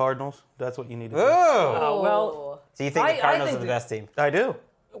play the Cardinals. That's what you need to do. Well, So you think the Cardinals are the best team? I do.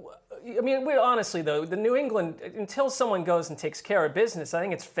 I mean, honestly, though, the New England, until someone goes and takes care of business, I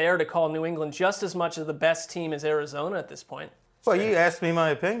think it's fair to call New England just as much of the best team as Arizona at this point. Well, you asked me my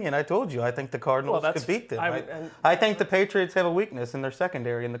opinion. I told you I think the Cardinals could beat them. I think the Patriots have a weakness in their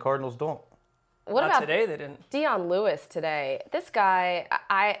secondary, and the Cardinals don't. What Not about today, they didn't. Dion Lewis today? This guy,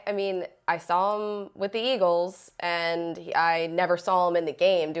 I mean, I saw him with the Eagles, and I never saw him in the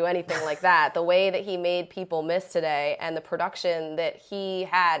game do anything like that. The way that he made people miss today and the production that he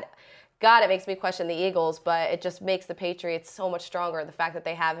had, God, it makes me question the Eagles, but it just makes the Patriots so much stronger, the fact that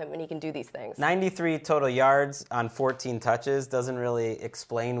they have him and he can do these things. 93 total yards on 14 touches doesn't really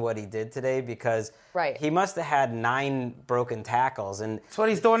explain what he did today, because he must have had 9 broken tackles. And that's what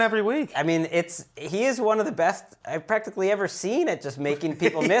he's doing every week. I mean, he is one of the best I've practically ever seen at just making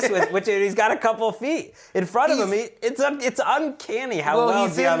people miss with, which he's got a couple of feet in front of him. It's uncanny how well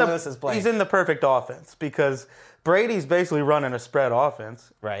Dion Lewis is playing. He's in the perfect offense because Brady's basically running a spread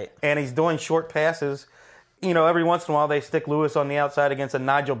offense. Right. And he's doing short passes. You know, every once in a while they stick Lewis on the outside against a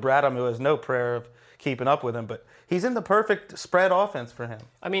Nigel Bradham who has no prayer of keeping up with him, but he's in the perfect spread offense for him.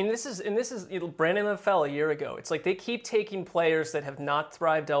 I mean, this is Brandon LaFell a year ago. It's like they keep taking players that have not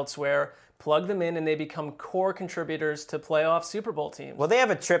thrived elsewhere, plug them in, and they become core contributors to playoff Super Bowl teams. Well, they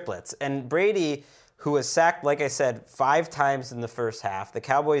have a triplets, and Brady, who was sacked, like I said, 5 times in the first half. The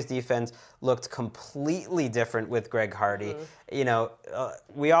Cowboys defense looked completely different with Greg Hardy.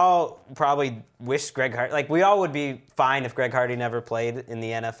 We all probably wish Greg Hardy, we all would be fine if Greg Hardy never played in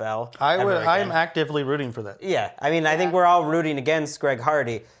the NFL. I'm actively rooting for that. Yeah, I think we're all rooting against Greg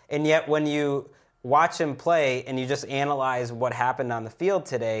Hardy. And yet when you watch him play and you just analyze what happened on the field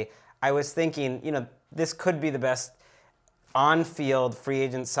today, I was thinking, this could be the best on-field free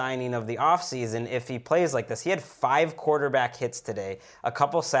agent signing of the offseason if he plays like this. He had 5 quarterback hits today, a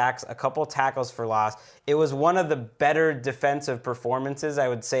couple sacks, a couple tackles for loss. It was one of the better defensive performances I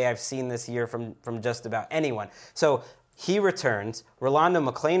would say I've seen this year from just about anyone. So he returns, Rolando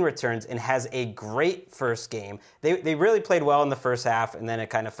McClain returns and has a great first game. They really played well in the first half, and then it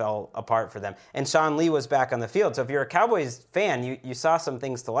kind of fell apart for them. And Sean Lee was back on the field. So if you're a Cowboys fan, you saw some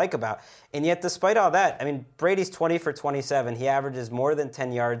things to like about. And yet, despite all that, Brady's 20 for 27. He averages more than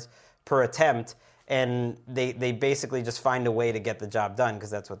 10 yards per attempt, and they basically just find a way to get the job done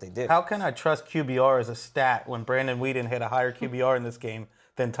because that's what they do. How can I trust QBR as a stat when Brandon Weeden had a higher QBR in this game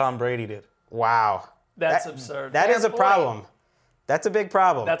than Tom Brady did? Wow. That's absurd. That is a problem. That's a big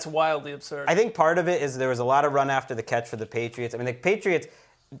problem. That's wildly absurd. I think part of it is there was a lot of run after the catch for the Patriots. The Patriots,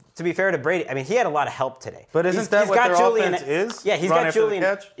 to be fair to Brady, he had a lot of help today. But isn't that what their offense is? Yeah, he's run got after the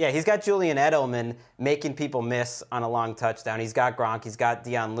catch? Yeah, he's got Julian Edelman making people miss on a long touchdown. He's got Gronk. He's got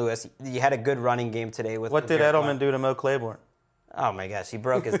Deion Lewis. He had a good running game today with. What did Edelman do to Mo Claiborne? Oh my gosh, he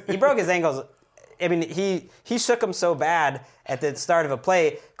broke his ankles. He shook him so bad at the start of a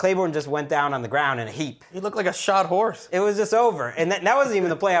play, Claiborne just went down on the ground in a heap. He looked like a shot horse. It was just over. And that wasn't even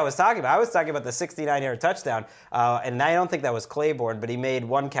the play I was talking about. I was talking about the 69-yard touchdown. And I don't think that was Claiborne, but he made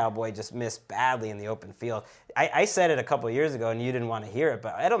one Cowboy just miss badly in the open field. I said it a couple of years ago, and you didn't want to hear it,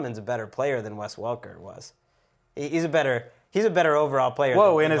 but Edelman's a better player than Wes Welker was. He's a better overall player.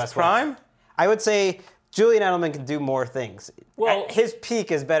 Whoa, than in his Wes prime? Welker. I would say Julian Edelman can do more things. Well, his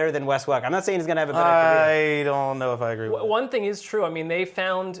peak is better than Wes Welker. I'm not saying he's going to have a better career. I don't know if I agree with that. One thing is true.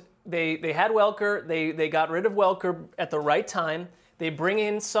 They had Welker. They got rid of Welker at the right time. They bring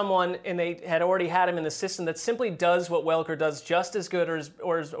in someone, and they had already had him in the system that simply does what Welker does just as good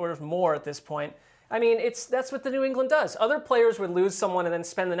or more at this point. That's what the New England does. Other players would lose someone and then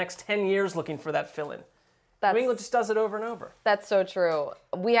spend the next 10 years looking for that fill-in. New England just does it over and over. That's so true.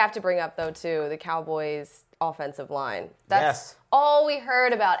 We have to bring up, though, too, the Cowboys' offensive line. That's all we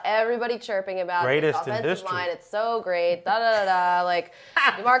heard about. Everybody chirping about greatest the offensive in history. line. It's so great. Like,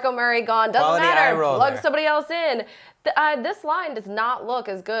 DeMarco Murray gone. Doesn't Quality matter. Plug there. somebody else in. This line does not look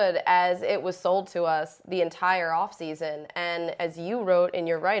as good as it was sold to us the entire offseason. And as you wrote in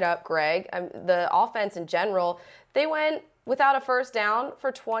your write-up, Greg, the offense in general, they went without a first down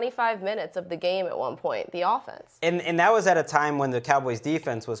for 25 minutes of the game at one point, the offense. And that was at a time when the Cowboys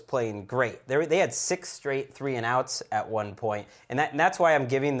defense was playing great. They had 6 straight 3-and-outs at one point. And that's why I'm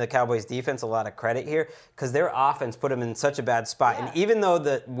giving the Cowboys defense a lot of credit here, because their offense put them in such a bad spot. Yeah. And even though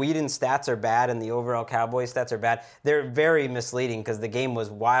the Weeden stats are bad and the overall Cowboys stats are bad, they're very misleading because the game was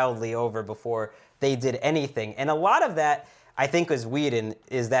wildly over before they did anything. And a lot of that, I think, as Weeden,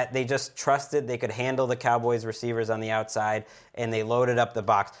 is that they just trusted they could handle the Cowboys receivers on the outside, and they loaded up the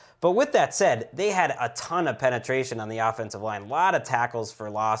box. But with that said, they had a ton of penetration on the offensive line, a lot of tackles for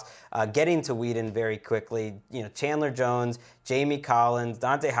loss, getting to Weeden very quickly. Chandler Jones, Jamie Collins,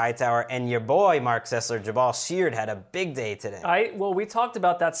 Dante Hightower, and your boy, Mark Sessler, Jabal Sheard, had a big day today. We talked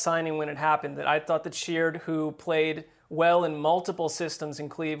about that signing when it happened, that I thought that Sheard, who played well in multiple systems in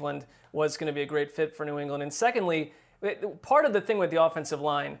Cleveland, was going to be a great fit for New England. And secondly, part of the thing with the offensive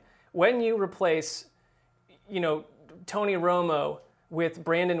line, when you replace, Tony Romo with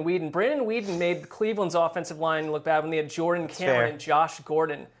Brandon Weeden made Cleveland's offensive line look bad when they had Jordan Cameron and Josh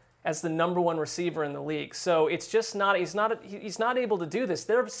Gordon as the number one receiver in the league. So it's just he's not able to do this.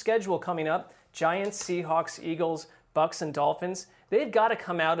 Their schedule coming up, Giants, Seahawks, Eagles, Bucks, and Dolphins, they've got to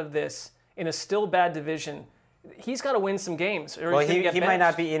come out of this in a still bad division. He's got to win some games. Or he might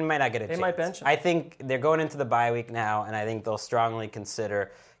not get a chance. They might bench him. I think they're going into the bye week now, and I think they'll strongly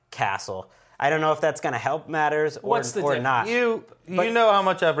consider Castle. I don't know if that's going to help matters or not. You know how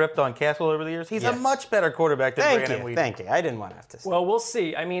much I've ripped on Castle over the years. He's a much better quarterback than Brandon Weeden. Thank you. I didn't want to have to say. Well, we'll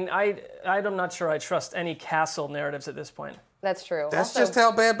see. I'm not sure I trust any Castle narratives at this point. That's true. That's also, just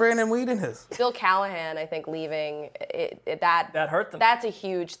how bad Brandon Weeden is. Bill Callahan, I think, leaving, that hurt them. That's a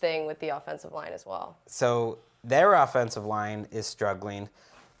huge thing with the offensive line as well. So their offensive line is struggling.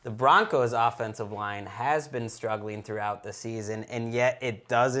 The Broncos' offensive line has been struggling throughout the season, and yet it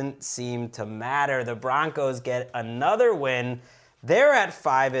doesn't seem to matter. The Broncos get another win. They're at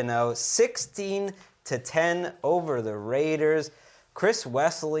 5-0, 16-10 over the Raiders. Chris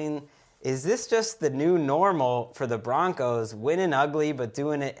Wesseling Is this just the new normal for the Broncos, winning ugly but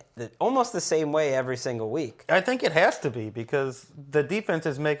doing it almost the same way every single week? I think it has to be because the defense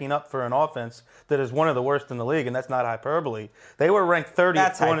is making up for an offense that is one of the worst in the league, and that's not hyperbole. They were ranked 30th.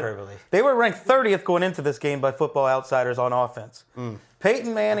 That's hyperbole. They were ranked 30th going into this game by Football Outsiders on offense.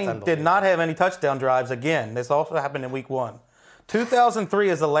 Peyton Manning did not have any touchdown drives again. This also happened in Week 1. 2003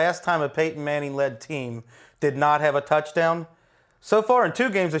 is the last time a Peyton Manning-led team did not have a touchdown. So far in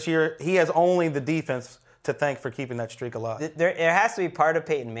 2 games this year, he has only the defense to thank for keeping that streak alive. There has to be part of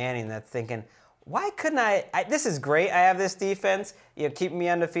Peyton Manning that's thinking, why couldn't I this is great, I have this defense, keeping me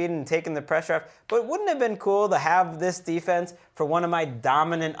undefeated and taking the pressure off, but wouldn't it have been cool to have this defense for one of my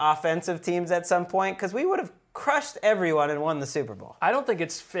dominant offensive teams at some point? Because we would have crushed everyone and won the Super Bowl. I don't think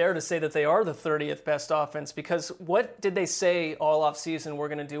it's fair to say that they are the 30th best offense because what did they say all offseason we're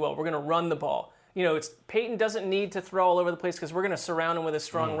going to do well? We're going to run the ball. Peyton doesn't need to throw all over the place because we're going to surround him with a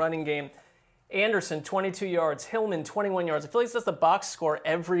strong running game. Anderson, 22 yards. Hillman, 21 yards. I feel like that's the box score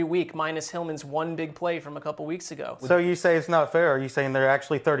every week, minus Hillman's one big play from a couple weeks ago. So you say it's not fair. Are you saying they're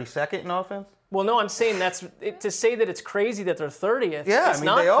actually 32nd in offense? Well, no, I'm saying to say that it's crazy that they're 30th. Yeah, it's I mean,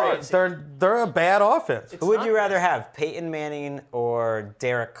 not they are. crazy. They're a bad offense. Who would you rather have, Peyton Manning or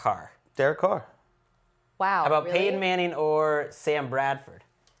Derek Carr? Derek Carr. Wow. How about really? Peyton Manning or Sam Bradford?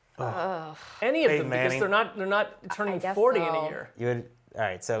 Any of Peyton them, because Manning. they're not turning guess 40 in so. a year. You would. All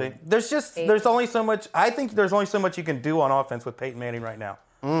right, so There's only so much. I think there's only so much you can do on offense with Peyton Manning right now.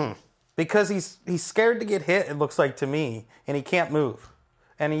 Because he's scared to get hit. It looks like to me, and he can't move,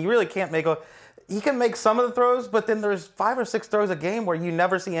 and he really can't make a. He can make some of the throws, but then there's 5 or 6 throws a game where you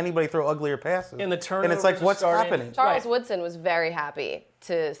never see anybody throw uglier passes. And the and it's like, turnovers are what's starting. happening? Charles Woodson was very happy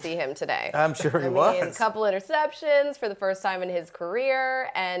to see him today. I'm sure he a was. couple interceptions for the first time in his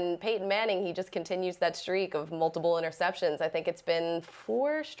career, and Peyton Manning, he just continues that streak of multiple interceptions. I think it's been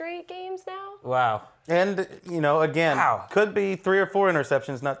 4 straight games now. wow. And again, Wow. could be 3 or 4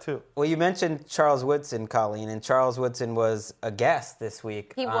 interceptions, not 2. Well, you mentioned Charles Woodson, Colleen, and Charles Woodson was a guest this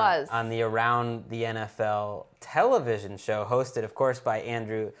week. He was. On the Around the NFL television show, hosted, of course, by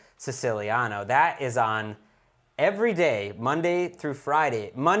Andrew Siciliano. That is on every day, Monday through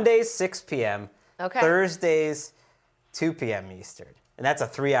Friday. Mondays, 6 p.m. Okay. Thursdays, 2 p.m. Eastern. And that's a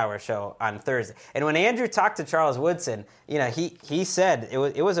 3-hour show on Thursday. And when Andrew talked to Charles Woodson, he said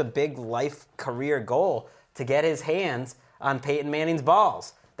it was a big life career goal to get his hands on Peyton Manning's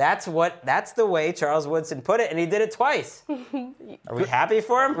balls. That's the way Charles Woodson put it, and he did it twice. Are we happy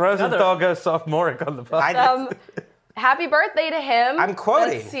for him? Rosenthal goes sophomoric on the podcast. Happy birthday to him. I'm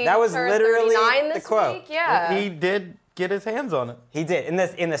quoting. Let's see, That was turned literally 39 the this quote. week. Yeah. He did get his hands on it. He did.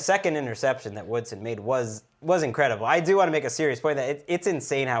 In the second interception that Woodson made was incredible. I do want to make a serious point that it's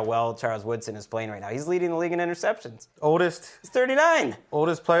insane how well Charles Woodson is playing right now. He's leading the league in interceptions. Oldest He's 39.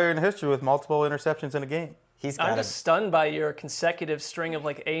 player in history with multiple interceptions in a game. He's I'm got just stunned by your consecutive string of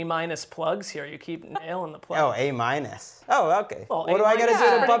A- plugs here. You keep nailing the plug. Oh, A-. Oh, okay. Well, what do I got to A- do to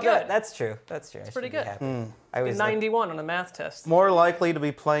pretty bump good. that? That's true. It's pretty good. I was 91 on a math test. More likely to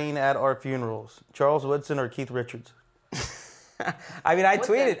be playing at our funerals, Charles Woodson or Keith Richards? I mean, I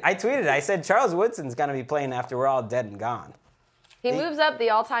tweeted. I said Charles Woodson's going to be playing after we're all dead and gone. He moves up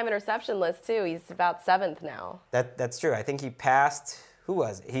the all-time interception list, too. He's about 7th now. That's true. I think he passed. Who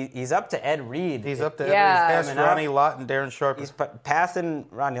was it? He's up to Ed Reed. He's up to Yeah. he's past Ronnie Lott and Darren Sharper. He's passing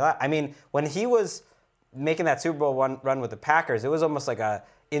Ronnie Lott. I mean, when he was making that Super Bowl run with the Packers, it was almost like a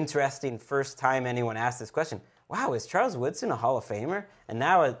interesting first time anyone asked this question. Wow, is Charles Woodson a Hall of Famer? And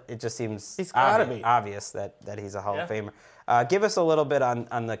now it just seems He's gotta be. obvious that he's a Hall of Famer. Give us a little bit on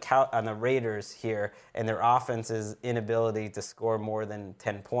the Raiders here and their offense's inability to score more than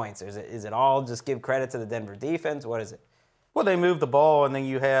 10 points. Is it all just give credit to the Denver defense? What is it? Well, they moved the ball, and then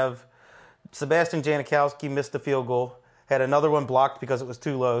you have Sebastian Janikowski missed the field goal, had another one blocked because it was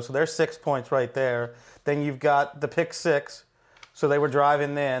too low. So there's 6 points right there. Then you've got the pick 6. So they were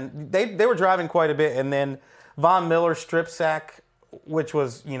driving then. They were driving quite a bit, and then Von Miller strip sack, which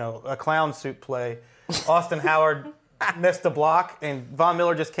was, a clown suit play. Austin Howard missed the block, and Von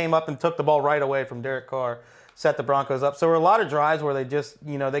Miller just came up and took the ball right away from Derek Carr, set the Broncos up. So there were a lot of drives where they just,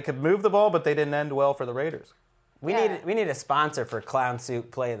 they could move the ball, but they didn't end well for the Raiders. We need a sponsor for Clown Suit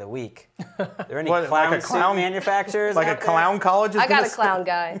Play of the Week. Are there any What, clown like a clown- suit manufacturers? Like a out there? clown college is I got gonna a clown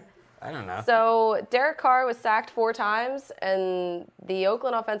guy. I don't know. So Derek Carr was sacked 4 times, and the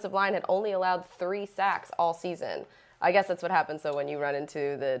Oakland offensive line had only allowed 3 sacks all season. I guess that's what happens, though, when you run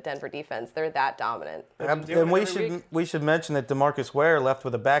into the Denver defense. They're that dominant. And we should mention that DeMarcus Ware left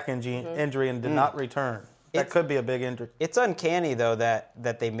with a back injury and did not return. That could be a big injury. It's uncanny, though,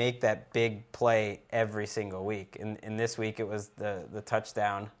 that they make that big play every single week. In this week, it was the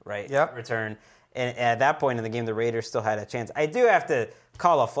touchdown, right? Yep. Return. And at that point in the game, the Raiders still had a chance. I do have to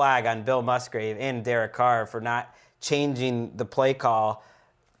call a flag on Bill Musgrave and Derek Carr for not changing the play call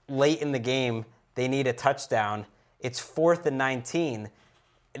late in the game. They need a touchdown. It's 4th and 19.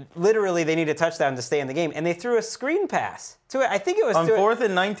 Literally, they need a touchdown to stay in the game, and they threw a screen pass to it. I think it was on 4th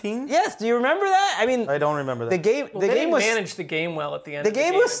and 19. Yes, do you remember that? I mean, I don't remember that. The game. Well, the they game didn't was manage the game well at the end. The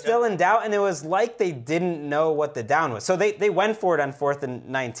game was still in doubt, and it was like they didn't know what the down was. So they went for it on 4th and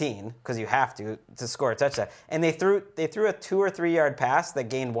 19 because you have to score a touchdown, and they threw a 2 or 3 yard pass that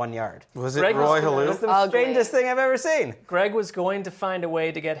gained 1 yard. Was it Greg Roy was- It was Halou? the strangest thing I've ever seen. Greg was going to find a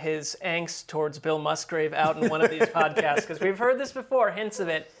way to get his angst towards Bill Musgrave out in one of these podcasts because we've heard this before, hints of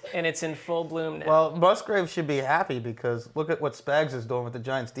it, and it's in full bloom now. Well, Musgrave should be happy because look at what Spags is doing with the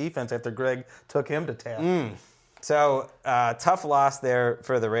Giants defense after Greg took him to task. So tough loss there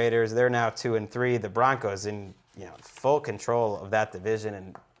for the Raiders. They're now 2-3. The Broncos in full control of that division,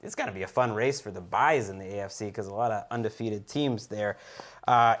 and it's going to be a fun race for the byes in the AFC because a lot of undefeated teams there.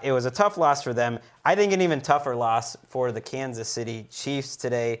 It was a tough loss for them. I think an even tougher loss for the Kansas City Chiefs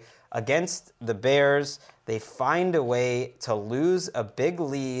today against the Bears. They find a way to lose a big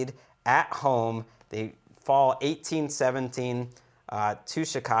lead at home. They fall 18-17 to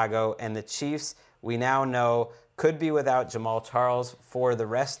Chicago, and the Chiefs, we now know, could be without Jamal Charles for the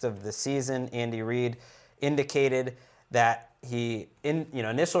rest of the season. Andy Reid indicated that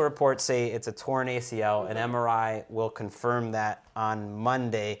initial reports say it's a torn ACL. An MRI will confirm that on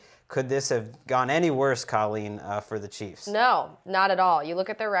Monday. Could this have gone any worse, Colleen, for the Chiefs? No, not at all. You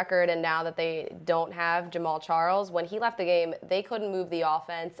look at their record, and now that they don't have Jamal Charles, when he left the game, they couldn't move the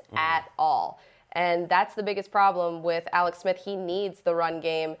offense at all. And that's the biggest problem with Alex Smith. He needs the run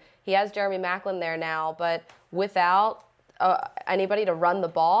game. He has Jeremy Maclin there now, but without anybody to run the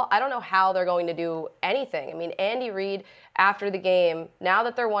ball, I don't know how they're going to do anything. I mean, Andy Reid, after the game, now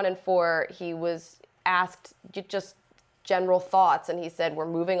that they're 1-4, he was asked just general thoughts, and he said, we're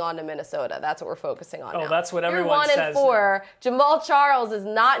moving on to Minnesota. That's what we're focusing on now. That's what everyone says. You're 1-4. Jamal Charles is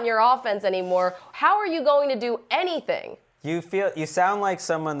not in your offense anymore. How are you going to do anything? You sound like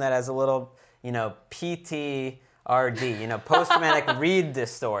someone that has a little, PTRD, post-traumatic read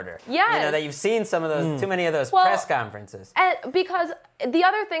disorder. Yes. That you've seen some of those, too many of those press conferences. And because the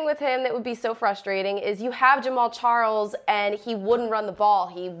other thing with him that would be so frustrating is you have Jamal Charles, and he wouldn't run the ball.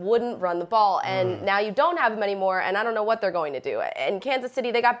 And now you don't have him anymore, and I don't know what they're going to do. In Kansas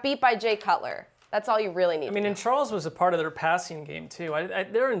City, they got beat by Jay Cutler. That's all you really need. I mean, and Charles was a part of their passing game, too.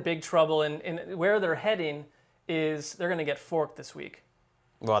 They're in big trouble, and where they're heading is they're going to get forked this week.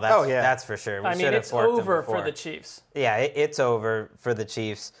 Well, that's for sure. It's over for the Chiefs. Yeah, it's over for the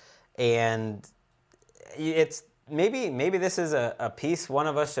Chiefs, and it's maybe this is a piece one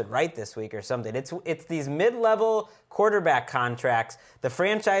of us should write this week or something. It's these mid-level quarterback contracts. The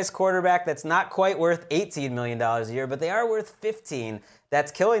franchise quarterback that's not quite worth $18 million a year, but they are worth $15.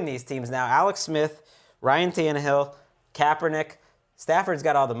 That's killing these teams now. Alex Smith, Ryan Tannehill, Kaepernick. Stafford's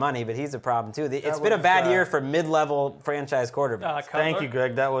got all the money, but he's a problem too. It's been a bad year for mid-level franchise quarterbacks. Thank you,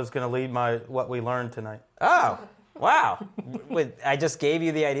 Greg. That was going to lead what we learned tonight. Oh, wow! I just gave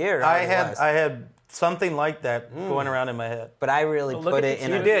you the idea. I had something like that going around in my head. But I really put it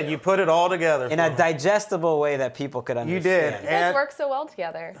in. You did. You put it all together in a digestible way that people could understand. You did. You guys work so well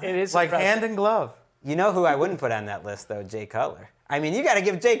together. It is like impressive. hand in glove. You know who I wouldn't put on that list though? Jay Cutler. I mean, you got to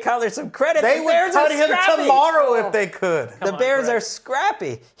give Jay Cutler some credit. They would cut him tomorrow if they could. The Bears are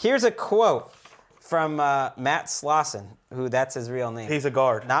scrappy. Here's a quote from Matt Slauson, who that's his real name. He's a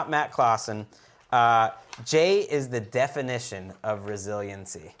guard. Not Matt Clausen. Jay is the definition of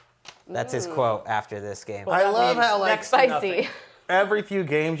resiliency. That's his quote after this game. I love how Spicy. every few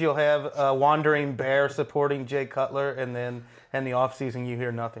games you'll have a wandering bear supporting Jay Cutler, and then in the offseason you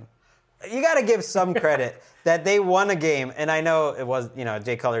hear nothing. You got to give some credit that they won a game, and I know it was,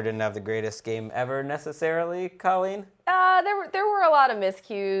 Jay Cutler didn't have the greatest game ever necessarily, Colleen. There were a lot of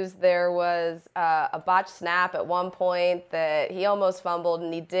miscues. There was a botched snap at one point that he almost fumbled,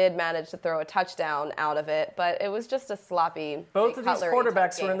 and he did manage to throw a touchdown out of it, but it was just a sloppy. Both of these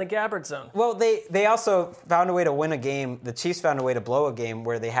quarterbacks were in the Gabbard zone. Well, they also found a way to win a game. The Chiefs found a way to blow a game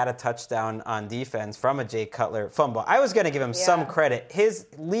where they had a touchdown on defense from a Jay Cutler fumble. I was going to give him some credit. His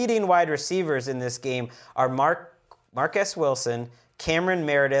leading wide receivers in this game are Marquess Wilson, Cameron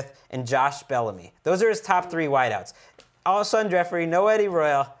Meredith, and Josh Bellamy. Those are his top three wideouts. Alshon Jeffrey, no Eddie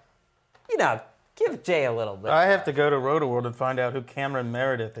Royal. Give Jay a little bit. I have to go to Roto-World and find out who Cameron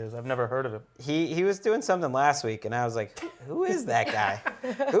Meredith is. I've never heard of him. He was doing something last week, and I was like, who is that guy?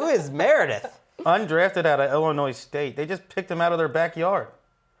 Who is Meredith? Undrafted out of Illinois State. They just picked him out of their backyard.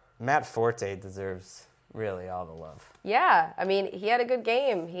 Matt Forte deserves really all the love. Yeah, I mean, he had a good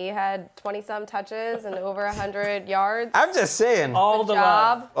game. He had 20-some touches and over 100 yards. I'm just saying. All the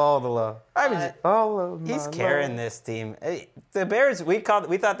love. All the love. All of He's my carrying love. this team. Hey, the Bears, we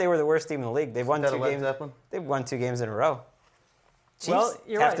thought they were the worst team in the league. They've won Is that 2 a Led games. Zeppelin? They've won 2 games in a row. Chiefs Well,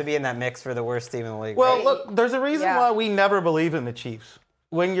 you're have right. to be in that mix for the worst team in the league. Well, right? look, there's a reason Yeah. why we never believe in the Chiefs.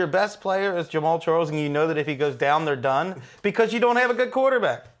 When your best player is Jamal Charles and you know that if he goes down, they're done because you don't have a good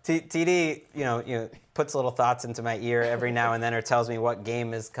quarterback. TD, puts little thoughts into my ear every now and then, or tells me what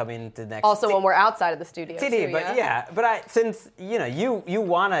game is coming to next. Also, when we're outside of the studio. TD, too, but since you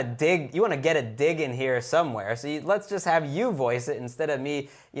want to dig, you want to get a dig in here somewhere, so let's just have you voice it instead of me,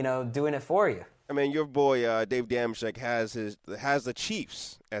 doing it for you. I mean, your boy Dave Damashek has the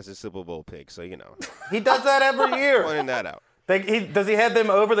Chiefs as his Super Bowl pick, so He does that every year. pointing that out. Does he have them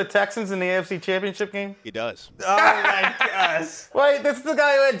over the Texans in the AFC Championship game? He does. Oh my gosh! Wait, this is the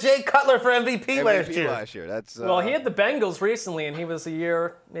guy who had Jay Cutler for MVP last year. That's Well, he had the Bengals recently, and he was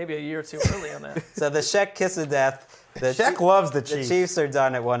maybe a year or two early on that. So the Shaq kiss of death. Shaq loves the The Chiefs. Chiefs are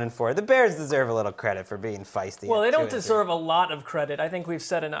done at 1-4. The Bears deserve a little credit for being feisty. Well, they at don't 2-3. deserve a lot of credit. I think we've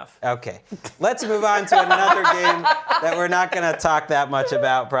said enough. Okay, let's move on to another game that we're not going to talk that much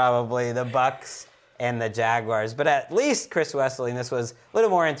about, probably, the Bucks and the Jaguars. But at least, Chris Wesseling, this was a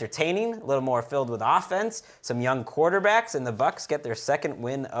little more entertaining, a little more filled with offense, some young quarterbacks, and the Bucks get their second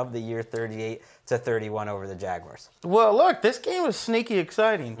win of the year, 38-31 over the Jaguars. Well, look, this game was sneaky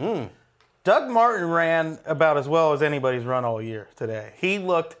exciting. Doug Martin ran about as well as anybody's run all year today. He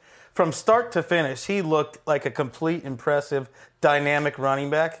looked, from start to finish, he looked like a complete, impressive, dynamic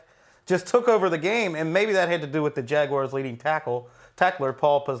running back. Just took over the game, and maybe that had to do with the Jaguars' leading tackler,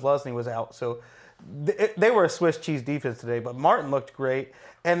 Paul Posluszny, was out. So they were a Swiss cheese defense today, but Martin looked great.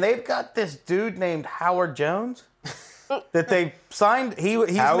 And they've got this dude named Howard Jones that they signed.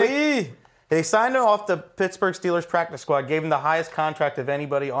 They signed him off the Pittsburgh Steelers practice squad, gave him the highest contract of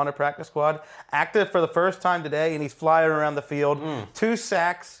anybody on a practice squad. Active for the first time today, and he's flying around the field. 2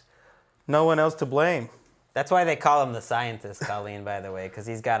 sacks, no one else to blame. That's why they call him the scientist, Colleen, by the way, because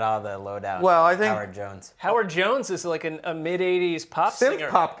he's got all the lowdown. Well, I think Howard Jones. Howard Jones is like a mid-'80s pop singer. Synth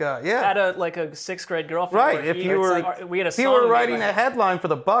pop guy, yeah. Had a 6th grade girlfriend. Right. where If you were writing a headline for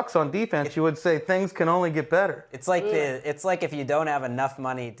the Bucks on defense, you would say things can only get better. It's like if you don't have enough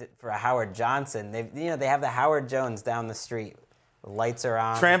money for a Howard Johnson, they have the Howard Jones down the street. The lights are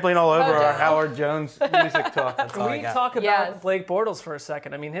on. Trampling all over our Howard Jones music talk. Can we talk about Blake Bortles for a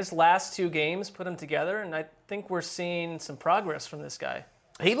second? I mean, his last 2 games put him together, and I think we're seeing some progress from this guy.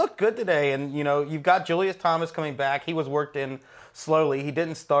 He looked good today, and you've got Julius Thomas coming back. He was worked in slowly. He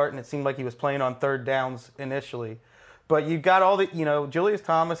didn't start, and it seemed like he was playing on third downs initially. But you've got all the, Julius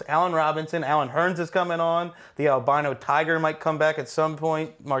Thomas, Allen Robinson, Allen Hurns is coming on. The albino tiger might come back at some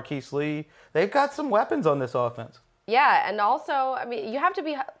point. Marquise Lee. They've got some weapons on this offense. Yeah, and also, I mean, you have to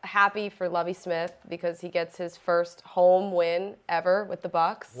be happy for Lovie Smith because he gets his first home win ever with the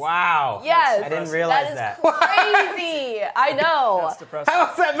Bucks. Wow. Yes. I didn't realize that. Crazy. I know. That's depressing. How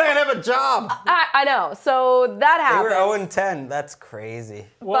does that man have a job? I know. So that They happened. were 0-10. That's crazy.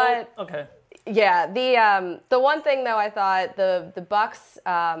 Well, okay. Yeah, the one thing though, I thought the Bucks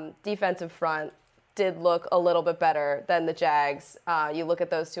defensive front did look a little bit better than the Jags. You look at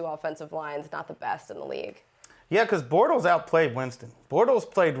those 2 offensive lines, not the best in the league. Yeah, because Bortles outplayed Winston. Bortles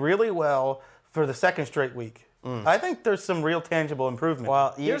played really well for the second straight week. I think there's some real tangible improvement.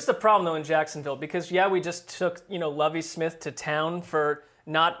 Well, Here's the problem, though, in Jacksonville, because, we just took, Lovie Smith to town for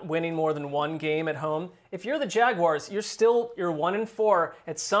not winning more than 1 game at home. If you're the Jaguars, you're 1-4.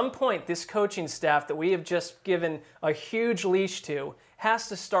 At some point, this coaching staff that we have just given a huge leash to has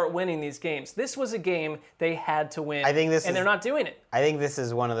to start winning these games. This was a game they had to win, they're not doing it. I think this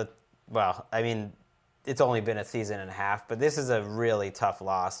is one of it's only been a season and a half, but this is a really tough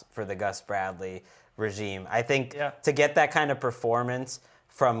loss for the Gus Bradley regime. I think to get that kind of performance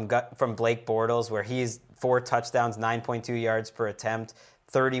from Blake Bortles, where he's 4 touchdowns, 9.2 yards per attempt,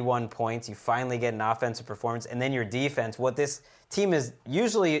 31 points, you finally get an offensive performance, and then your defense, what this team is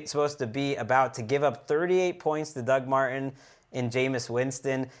usually supposed to be about, to give up 38 points to Doug Martin and Jameis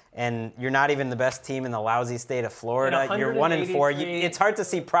Winston, and you're not even the best team in the lousy state of Florida. You're 1-4. It's hard to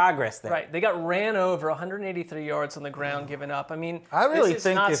see progress there. Right. They got ran over, 183 yards on the ground, given up. I mean, really this is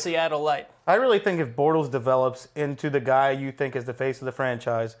think not Seattle light. I really think if Bortles develops into the guy you think is the face of the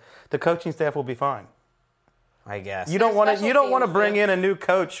franchise, the coaching staff will be fine. I guess. You don't want to bring in a new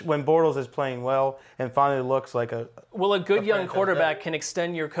coach when Bortles is playing well and finally looks like a. Well, a good young quarterback can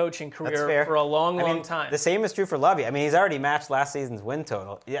extend your coaching career for a long time. The same is true for Lovie. I mean, he's already matched last season's win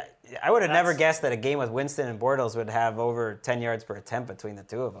total. Yeah, I would have never guessed that a game with Winston and Bortles would have over 10 yards per attempt between the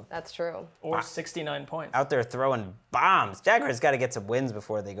two of them. That's true. Or 69 points. Out there throwing bombs. Jaguars got to get some wins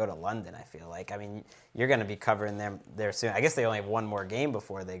before they go to London, I feel like. I mean, you're going to be covering them there soon. I guess they only have one more game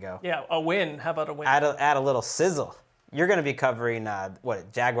before they go. Yeah, a win. How about a win? Add a little sizzle. You're going to be covering,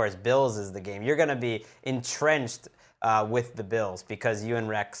 Jaguars-Bills is the game. You're going to be entrenched with the Bills because you and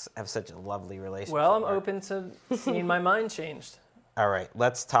Rex have such a lovely relationship. Well, I'm open to seeing my mind changed. All right,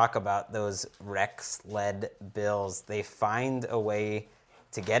 let's talk about those Rex-led Bills. They find a way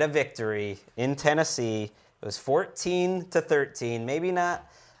to get a victory in Tennessee. It was 14-13. Maybe not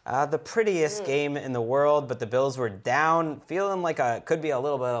the prettiest game in the world, but the Bills were down, feeling like could be a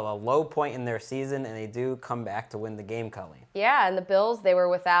little bit of a low point in their season, and they do come back to win the game, Colleen. Yeah, and the Bills, they were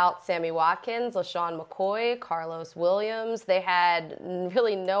without Sammy Watkins, LaShawn McCoy, Carlos Williams. They had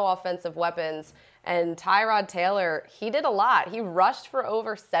really no offensive weapons. And Tyrod Taylor, he did a lot. He rushed for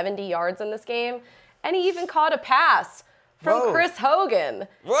over 70 yards in this game, and he even caught a pass from Chris Hogan.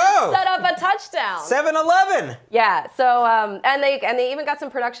 Whoa! Set up a touchdown. 7-11. Yeah. So and they even got some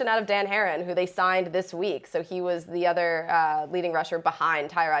production out of Dan Herron, who they signed this week. So he was the other leading rusher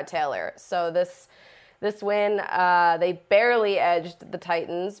behind Tyrod Taylor. So this win, they barely edged the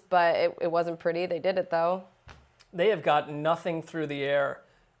Titans, but it wasn't pretty. They did it though. They have got nothing through the air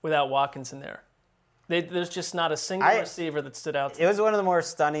without Watkins in there. There's just not a single receiver that stood out to me. It was one of the more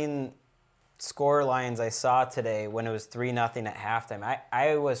stunning score lines I saw today when it was 3-0 at halftime.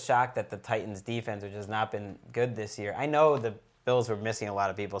 I was shocked that the Titans' defense, which has not been good this year. I know the Bills were missing a lot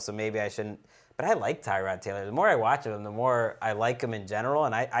of people, so maybe I shouldn't. But I like Tyrod Taylor. The more I watch him, the more I like him in general,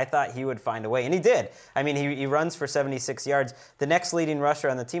 and I thought he would find a way. And he did. I mean, he runs for 76 yards. The next leading rusher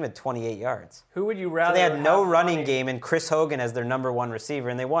on the team had 28 yards. Who would you rather So they had no running game and Chris Hogan as their number one receiver,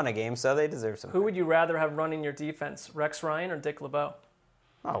 and they won a game, so they deserve some. Who would you rather have running your defense, Rex Ryan or Dick LeBeau?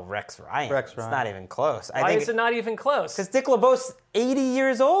 Oh, Rex Ryan. Rex Ryan. It's not even close. Why is it not even close? Because Dick LeBeau's 80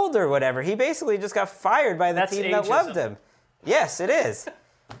 years old or whatever. He basically just got fired by the team that loved him. Yes, it is.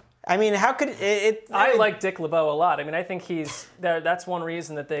 I mean, how could it? I like Dick LeBeau a lot. I mean, I think he's there. That's one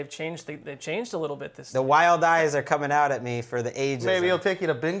reason that they've changed. They've changed a little bit this. The wild eyes are coming out at me for the ages. Maybe he'll take you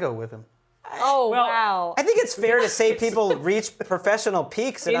to bingo with him. Oh, wow. I think it's fair to say people reach professional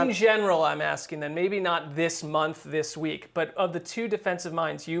peaks. And in general, I'm asking then, maybe not this month, this week, but of the two defensive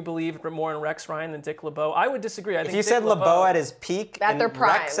minds, you believe more in Rex Ryan than Dick LeBeau? I would disagree. I think if you Dick said LeBeau at his peak At and their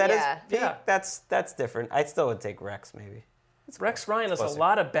prime, Rex at yeah. his peak, that's different. I still would take Rex maybe. Rex Ryan has a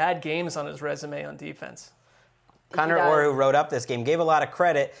lot of bad games on his resume on defense. Connor Orr, who wrote up this game, gave a lot of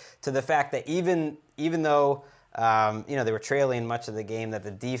credit to the fact that even though they were trailing much of the game, that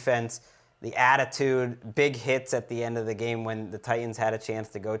the defense, the attitude, big hits at the end of the game when the Titans had a chance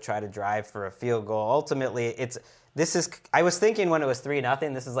to go try to drive for a field goal. Ultimately, I was thinking when it was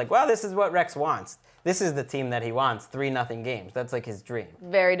 3-0, this is like, well, this is what Rex wants. This is the team that he wants, 3-0 games. That's like his dream.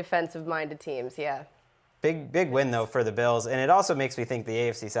 Very defensive-minded teams, yeah. Big win, though, for the Bills. And it also makes me think the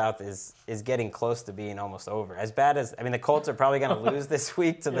AFC South is getting close to being almost over. As bad as, the Colts are probably going to lose this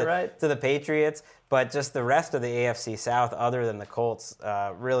week to the Patriots, but just the rest of the AFC South, other than the Colts,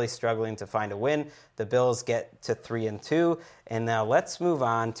 really struggling to find a win. The Bills get to 3-2. And now let's move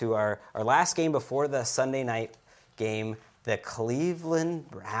on to our last game before the Sunday night game, the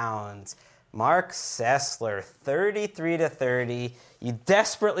Cleveland Browns. Mark Sessler, 33-30. You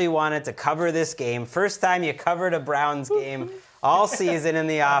desperately wanted to cover this game. First time you covered a Browns game all season in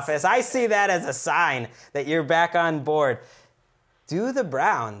the office. I see that as a sign that you're back on board. Do the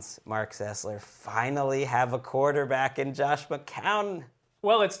Browns, Mark Sessler, finally have a quarterback in Josh McCown?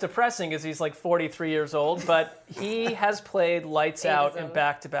 Well, it's depressing because he's like 43 years old, but he has played lights out in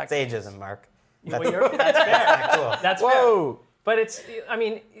back-to-back games. It's ageism, Mark. That's fair. That's cool. That's Whoa. fair. But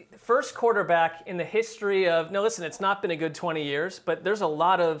first quarterback in the history of, now listen, it's not been a good 20 years, but there's a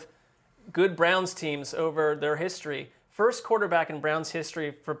lot of good Browns teams over their history. First quarterback in Browns history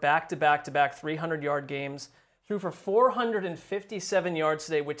for back-to-back-to-back 300-yard games. Threw for 457 yards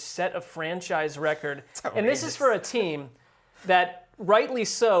today, which set a franchise record. And this is for a team that, rightly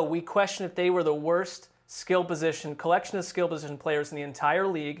so, we question if they were the worst collection of skill position players in the entire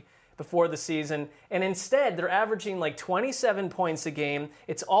league before the season, and instead they're averaging like 27 points a game.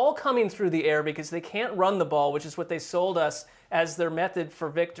 It's all coming through the air because they can't run the ball, which is what they sold us as their method for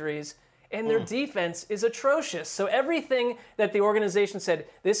victories, and their defense is atrocious. So everything that the organization said,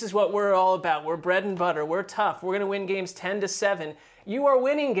 this is what we're all about, we're bread and butter, we're tough, we're going to win games 10-7, you are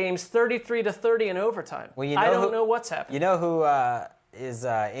winning games 33-30 in overtime. Well, I don't know what's happening. You know who is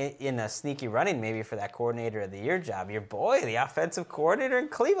in a sneaky running maybe for that coordinator of the year job. Your boy, the offensive coordinator in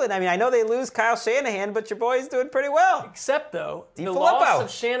Cleveland. I mean, I know they lose Kyle Shanahan, but your boy's doing pretty well. Except, though, the DiFilippo. loss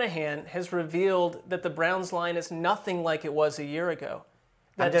of Shanahan has revealed that the Browns line is nothing like it was a year ago.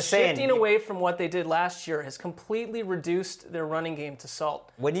 That just saying, shifting away from what they did last year has completely reduced their running game to salt.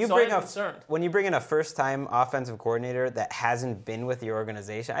 When you I'm concerned. When you bring in a first-time offensive coordinator that hasn't been with your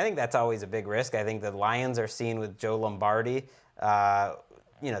organization, I think that's always a big risk. I think the Lions are seen with Joe Lombardi,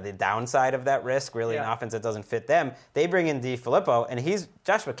 the downside of that risk, really an offense that doesn't fit them. They bring in DiFilippo, and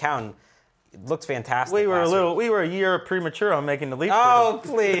Josh McCown looks fantastic. We were a year premature on making the leap. Oh,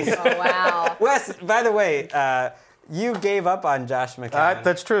 please. Oh, wow. Wes, by the way, you gave up on Josh McCown.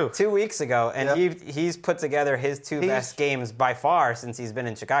 That's true. 2 weeks ago, and he's put together his two best games by far since he's been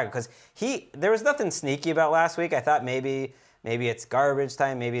in Chicago. Because there was nothing sneaky about last week. I thought maybe it's garbage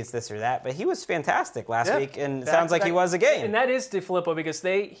time, maybe it's this or that, but he was fantastic last week, and it sounds like he was again. And that is DiFilippo, because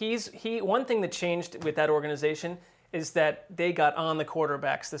one thing that changed with that organization is that they got on the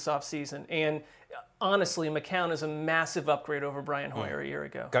quarterbacks this offseason. And honestly, McCown is a massive upgrade over Brian Hoyer a year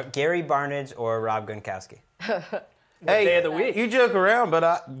ago. Gary Barnidge or Rob Gronkowski? Day of the week. You joke around,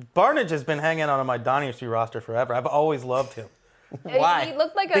 but Barnidge has been hanging on my Dynasty roster forever. I've always loved him. Why? He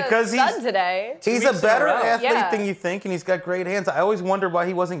looked like Because a stud today. He's a better athlete Yeah. than you think, and he's got great hands. I always wondered why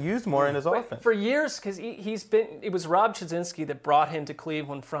he wasn't used more in his offense. For years, because it was Rob Chudzinski that brought him to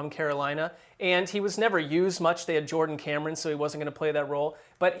Cleveland from Carolina, and he was never used much. They had Jordan Cameron, so he wasn't going to play that role.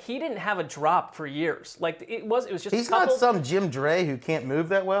 But he didn't have a drop for years. Like it was just. He's not some Jim Dre who can't move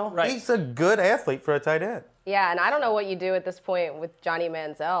that well. Right. He's a good athlete for a tight end. Yeah, and I don't know what you do at this point with Johnny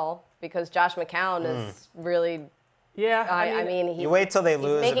Manziel, because Josh McCown is really. Yeah, I mean, you wait till they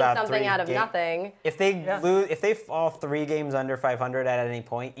lose making about something 3 out of games. nothing. If they fall 3 games under 500 at any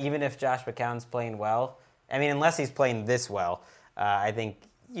point, even if Josh McCown's playing well, I mean, unless he's playing this well, I think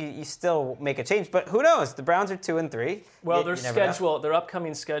you still make a change. But who knows? The Browns are 2-3. Well, their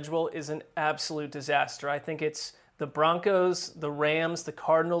upcoming schedule is an absolute disaster. I think it's the Broncos, the Rams, the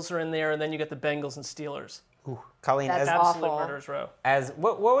Cardinals are in there, and then you get the Bengals and Steelers. Colleen, That's as awful. Absolute murder's row.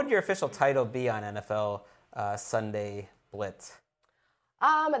 what would your official title be on NFL Sunday Blitz?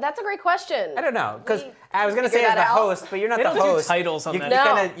 That's a great question. I don't know, because We I was going to say figure as the that out. host, but you're not They the don't do host. titles on you,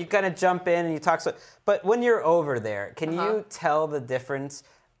 that. You kind of jump in and you talk. But when you're over there, can you tell the difference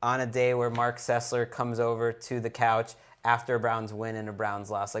on a day where Mark Sessler comes over to the couch after a Browns win and a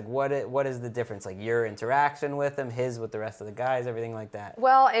Browns loss? Like, what is the difference? Like your interaction with him, his with the rest of the guys, everything like that.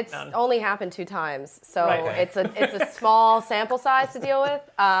 Well, it's only happened 2 times, so Right. it's a small sample size to deal with.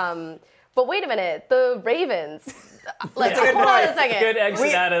 But wait a minute, the Ravens. Hold on a second. Good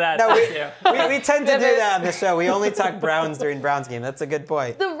exit out of that. No, Thank you. we tend to do that on the show. We only talk Browns during Browns game. That's a good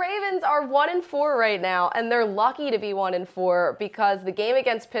point. The Ravens are 1-4 right now, and they're lucky to be 1-4 because the game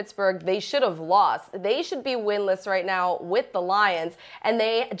against Pittsburgh, they should have lost. They should be winless right now with the Lions, and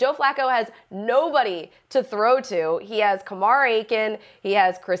Joe Flacco has nobody to throw to. He has Kamar Aiken, he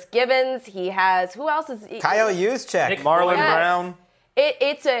has Chris Gibbons, he has who else is Kyle Juszczyk, Marlon Yes. Brown.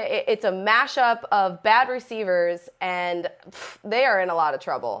 It's a mashup of bad receivers, and they are in a lot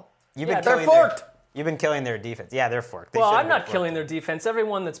They're forked. You've been killing their defense. Yeah, they're forked. Well, I'm not killing their defense.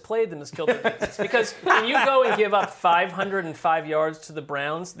 Everyone that's played them has killed their defense. Because when you go and give up 505 yards to the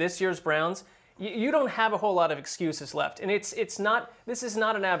Browns, this year's Browns, you don't have a whole lot of excuses left. And this is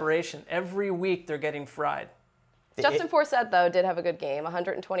not an aberration. Every week they're getting fried. Justin Forsett, though, did have a good game,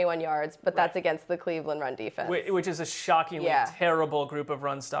 121 yards, but that's against the Cleveland run defense. Which is a shockingly terrible group of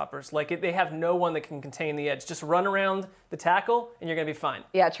run stoppers. Like, they have no one that can contain the edge. Just run around the tackle, and you're going to be fine.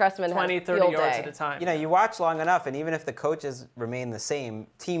 Yeah, Trestman 20, has 30 field yards day. at a time. You watch long enough, and even if the coaches remain the same,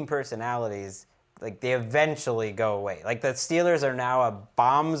 team personalities, like, they eventually go away. Like, the Steelers are now a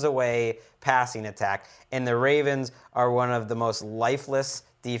bombs-away passing attack, and the Ravens are one of the most lifeless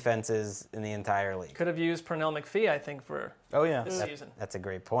defenses in the entire league. Could have used Pernell McPhee, I think, for this season. That's a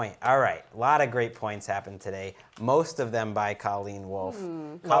great point. All right, a lot of great points happened today. Most of them by Colleen Wolfe.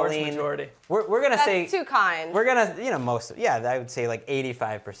 Large majority. We're gonna That's say too kind. We're gonna, most. Yeah, I would say like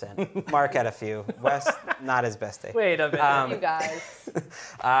 85%. Mark had a few. Wes, not his best day. Wait a minute. You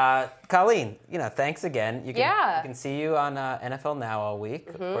guys. Colleen, thanks again. You Yeah. can see you on NFL Now all week.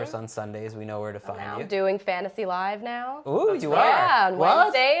 Of course, on Sundays we know where to find you. I'm doing Fantasy Live now. Ooh, you Yeah, are. on What?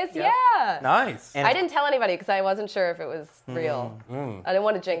 Wednesdays. Yeah. Nice. And I didn't tell anybody because I wasn't sure if it was real. I didn't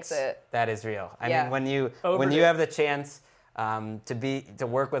want to jinx it. That is real. I Yeah. mean, when you have the chance to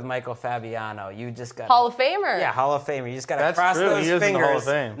work with Michael Fabiano, you just got Hall of Famer. Yeah, Hall of Famer. You just got to That's cross true. those He is in the Hall of fingers,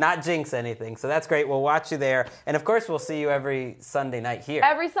 Fame. not jinx anything. So that's great. We'll watch you there, and of course, we'll see you every Sunday night here.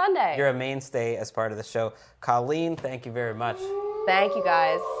 Every Sunday. You're a mainstay as part of the show. Colleen, thank you very much. Thank you,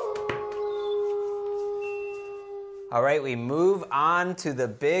 guys. All right, we move on to the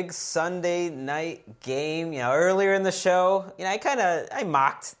big Sunday night game. Earlier in the show, I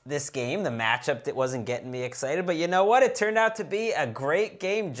mocked this game, the matchup that wasn't getting me excited. But you know what? It turned out to be a great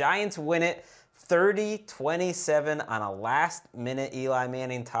game. Giants win it 30-27 on a last-minute Eli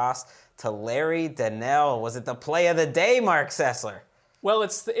Manning toss to Larry Donnell. Was it the play of the day, Mark Sessler? Well,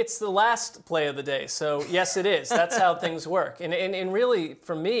 it's the last play of the day, so yes, it is. That's how things work. And really,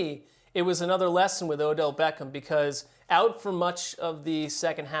 for me, it was another lesson with Odell Beckham because out for much of the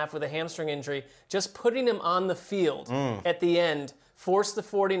second half with a hamstring injury, just putting him on the field at the end forced the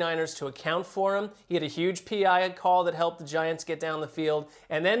 49ers to account for him. He had a huge PI call that helped the Giants get down the field.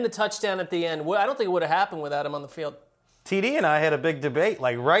 And then the touchdown at the end, I don't think it would have happened without him on the field. TD and I had a big debate,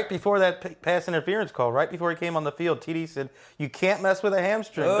 right before that pass interference call, right before he came on the field. TD said, you can't mess with a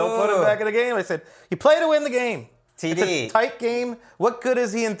hamstring. Don't put him back in the game. I said, you play to win the game. TD. It's a tight game. What good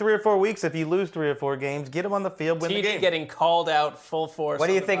is he in 3 or 4 weeks if you lose 3 or 4 games? Get him on the field, win the game. TD getting called out full force. What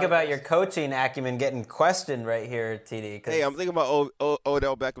do you think about your coaching acumen getting questioned right here, TD? Hey, I'm thinking about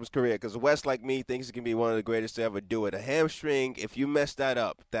Odell Beckham's career because Wes, like me, thinks he can be one of the greatest to ever do it. A hamstring, if you mess that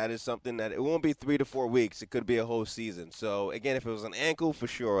up, that is something that it won't be 3 to 4 weeks. It could be a whole season. So, again, if it was an ankle, for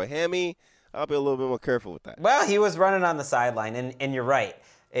sure. A hammy, I'll be a little bit more careful with that. Well, he was running on the sideline, and you're right.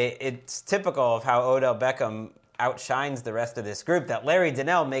 It's typical of how Odell Beckham outshines the rest of this group that Larry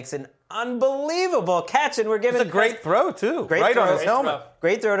Donnell makes an unbelievable catch, and we're giving it's a great throw too, right on his helmet.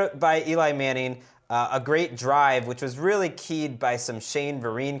 Great throw by Eli Manning, a great drive, which was really keyed by some Shane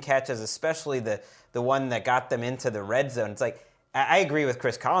Vereen catches, especially the one that got them into the red zone. It's like, I agree with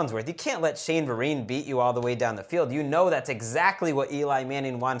Chris Collinsworth. You can't let Shane Vereen beat you all the way down the field. You know that's exactly what Eli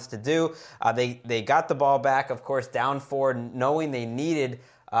Manning wants to do. They got the ball back, of course, down 4, knowing they needed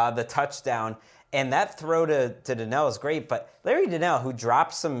the touchdown. And that throw to Donnell is great, but Larry Donnell, who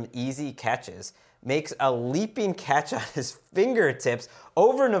drops some easy catches, makes a leaping catch on his fingertips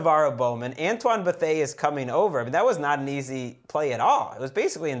over Navarro Bowman. Antoine Bethea is coming over. I mean, that was not an easy play at all. It was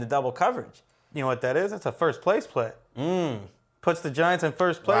basically in the double coverage. You know what that is? That's a first place play. Puts the Giants in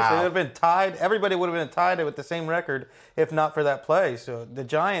first place. Wow. They would have been tied. Everybody would have been tied with the same record if not for that play. So the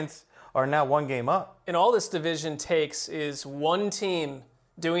Giants are now 1 game up. And all this division takes is one team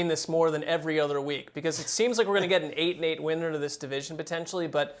doing this more than every other week, because it seems like we're going to get an 8-8 winner to this division potentially.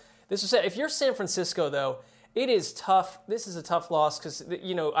 But this is it. If you're San Francisco, though, it is tough. This is a tough loss because, I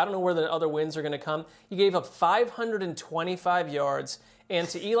don't know where the other wins are going to come. You gave up 525 yards and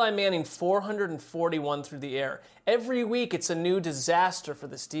to Eli Manning 441 through the air. Every week it's a new disaster for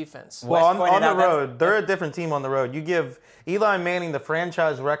this defense. Well, on the road, they're a different team on the road. You give Eli Manning the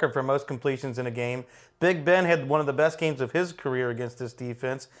franchise record for most completions in a game. Big Ben had one of the best games of his career against this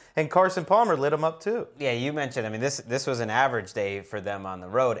defense, and Carson Palmer lit him up too. Yeah, you mentioned, this was an average day for them on the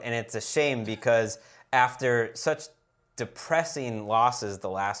road, and it's a shame because after such depressing losses the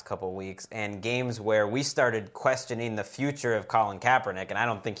last couple weeks and games where we started questioning the future of Colin Kaepernick, and I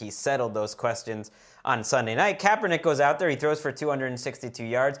don't think he settled those questions on Sunday night. Kaepernick goes out there, he throws for 262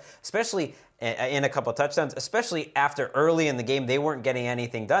 yards, especially in a couple touchdowns, especially after early in the game they weren't getting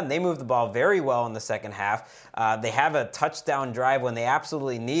anything done. They moved the ball very well in the second half. They have a touchdown drive when they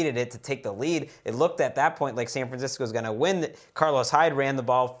absolutely needed it to take the lead. It looked at that point like San Francisco was going to win. Carlos Hyde ran the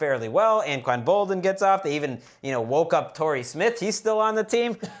ball fairly well. Anquan Boldin gets off. They even woke up Torrey Smith. He's still on the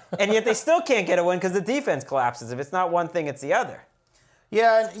team. And yet they still can't get a win because the defense collapses. If it's not one thing, it's the other.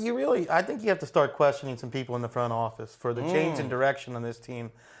 Yeah, and I think you have to start questioning some people in the front office for the change in direction on this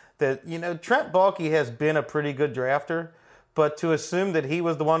team. That, Trent Baalke has been a pretty good drafter, but to assume that he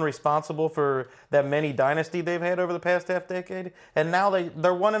was the one responsible for that mini dynasty they've had over the past half decade, and now they're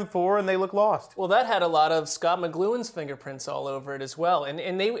 1-4 and they look lost. Well, that had a lot of Scott McLuhan's fingerprints all over it as well,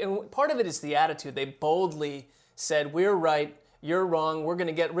 and part of it is the attitude. They boldly said, "We're right, you're wrong. We're going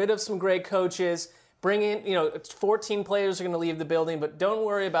to get rid of some great coaches. Bring in, 14 players are going to leave the building, but don't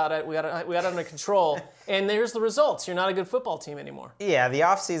worry about it. We got it under control." And there's the results. You're not a good football team anymore. Yeah, the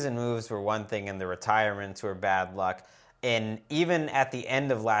offseason moves were one thing, and the retirements were bad luck. And even at the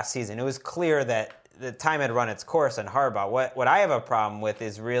end of last season, it was clear that the time had run its course on Harbaugh. What I have a problem with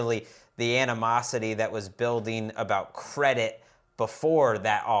is really the animosity that was building about credit before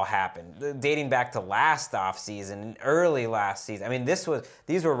that all happened, dating back to last offseason, early last season.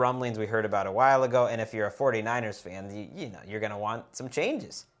 These were rumblings we heard about a while ago, and if you're a 49ers fan, you're going to want some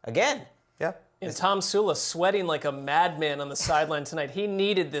changes again. Yeah. And Tom Sula sweating like a madman on the sideline tonight. He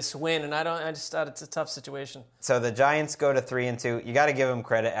needed this win, and I just thought it's a tough situation. So the Giants go to 3-2. You got to give them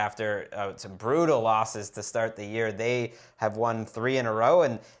credit after some brutal losses to start the year. They have won 3 in a row,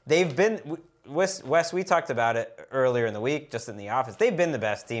 and they've been. Wes, we talked about it earlier in the week, just in the office. They've been the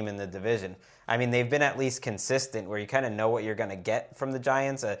best team in the division. I mean, they've been at least consistent where you kind of know what you're going to get from the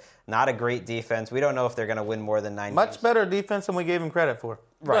Giants. Not a great defense. We don't know if they're going to win more than 9 Much games. better defense than we gave them credit for.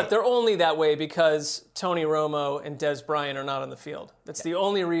 Right. But they're only that way because Tony Romo and Des Bryant are not on the field. That's the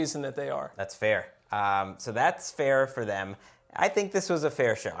only reason that they are. That's fair. So that's fair for them. I think this was a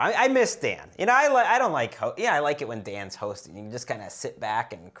fair show. I miss Dan. You know, I don't like I like it when Dan's hosting. You can just kind of sit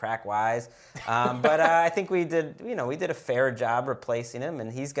back and crack wise. But I think we did a fair job replacing him, and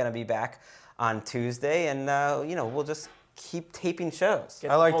he's going to be back on Tuesday, and we'll just keep taping shows.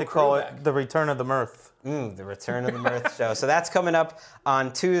 I like to call it the return of the mirth. The return of the mirth show. So that's coming up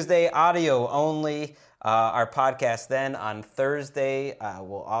on Tuesday, audio only. Our podcast then on Thursday.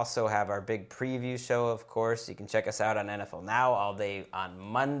 We'll also have our big preview show, of course. You can check us out on NFL Now all day on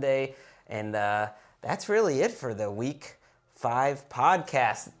Monday. And that's really it for the Week 5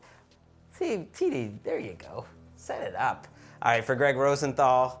 podcast. See, TD, there you go. Set it up. All right, for Greg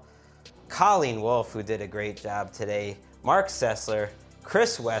Rosenthal, Colleen Wolfe, who did a great job today, Mark Sessler,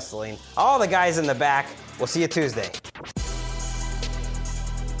 Chris Wessling, all the guys in the back. We'll see you Tuesday.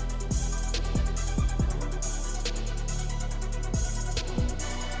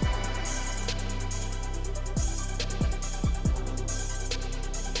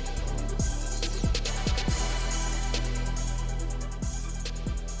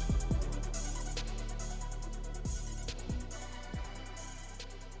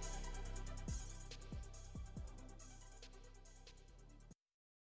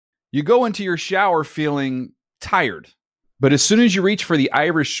 You go into your shower feeling tired, but as soon as you reach for the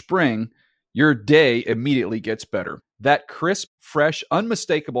Irish Spring, your day immediately gets better. That crisp, fresh,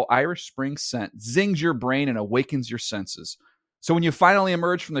 unmistakable Irish Spring scent zings your brain and awakens your senses. So when you finally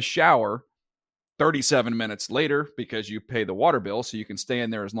emerge from the shower, 37 minutes later, because you pay the water bill so you can stay in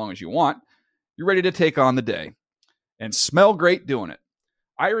there as long as you want, you're ready to take on the day and smell great doing it.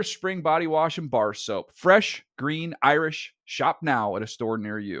 Irish Spring Body Wash and Bar Soap. Fresh, green, Irish. Shop now at a store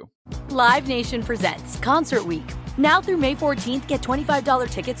near you. Live Nation presents Concert Week. Now through May 14th, get $25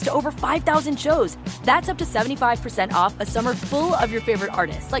 tickets to over 5,000 shows. That's up to 75% off a summer full of your favorite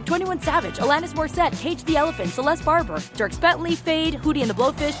artists like 21 Savage, Alanis Morissette, Cage the Elephant, Celeste Barber, Dierks Bentley, Fade, Hootie and the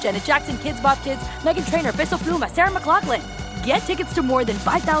Blowfish, Janet Jackson, Kids Bop Kids, Meghan Trainor, Peso Pluma, Sarah McLachlan. Get tickets to more than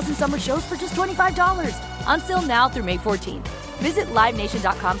 5,000 summer shows for just $25. Until now through May 14th. Visit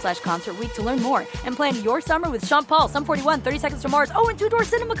LiveNation.com/Concert Week to learn more and plan your summer with Sean Paul, Sum 41, 30 Seconds to Mars, and Two Door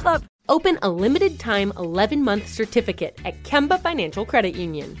Cinema Club. Open a limited-time 11-month certificate at Kemba Financial Credit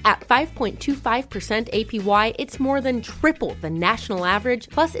Union. At 5.25% APY, it's more than triple the national average,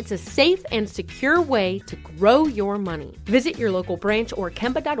 plus it's a safe and secure way to grow your money. Visit your local branch or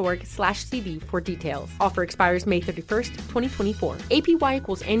kemba.org/CD for details. Offer expires May 31st, 2024. APY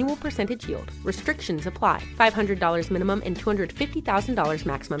equals annual percentage yield. Restrictions apply. $500 minimum and $250,000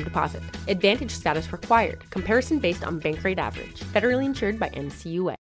 maximum deposit. Advantage status required. Comparison based on bank rate average. Federally insured by NCUA.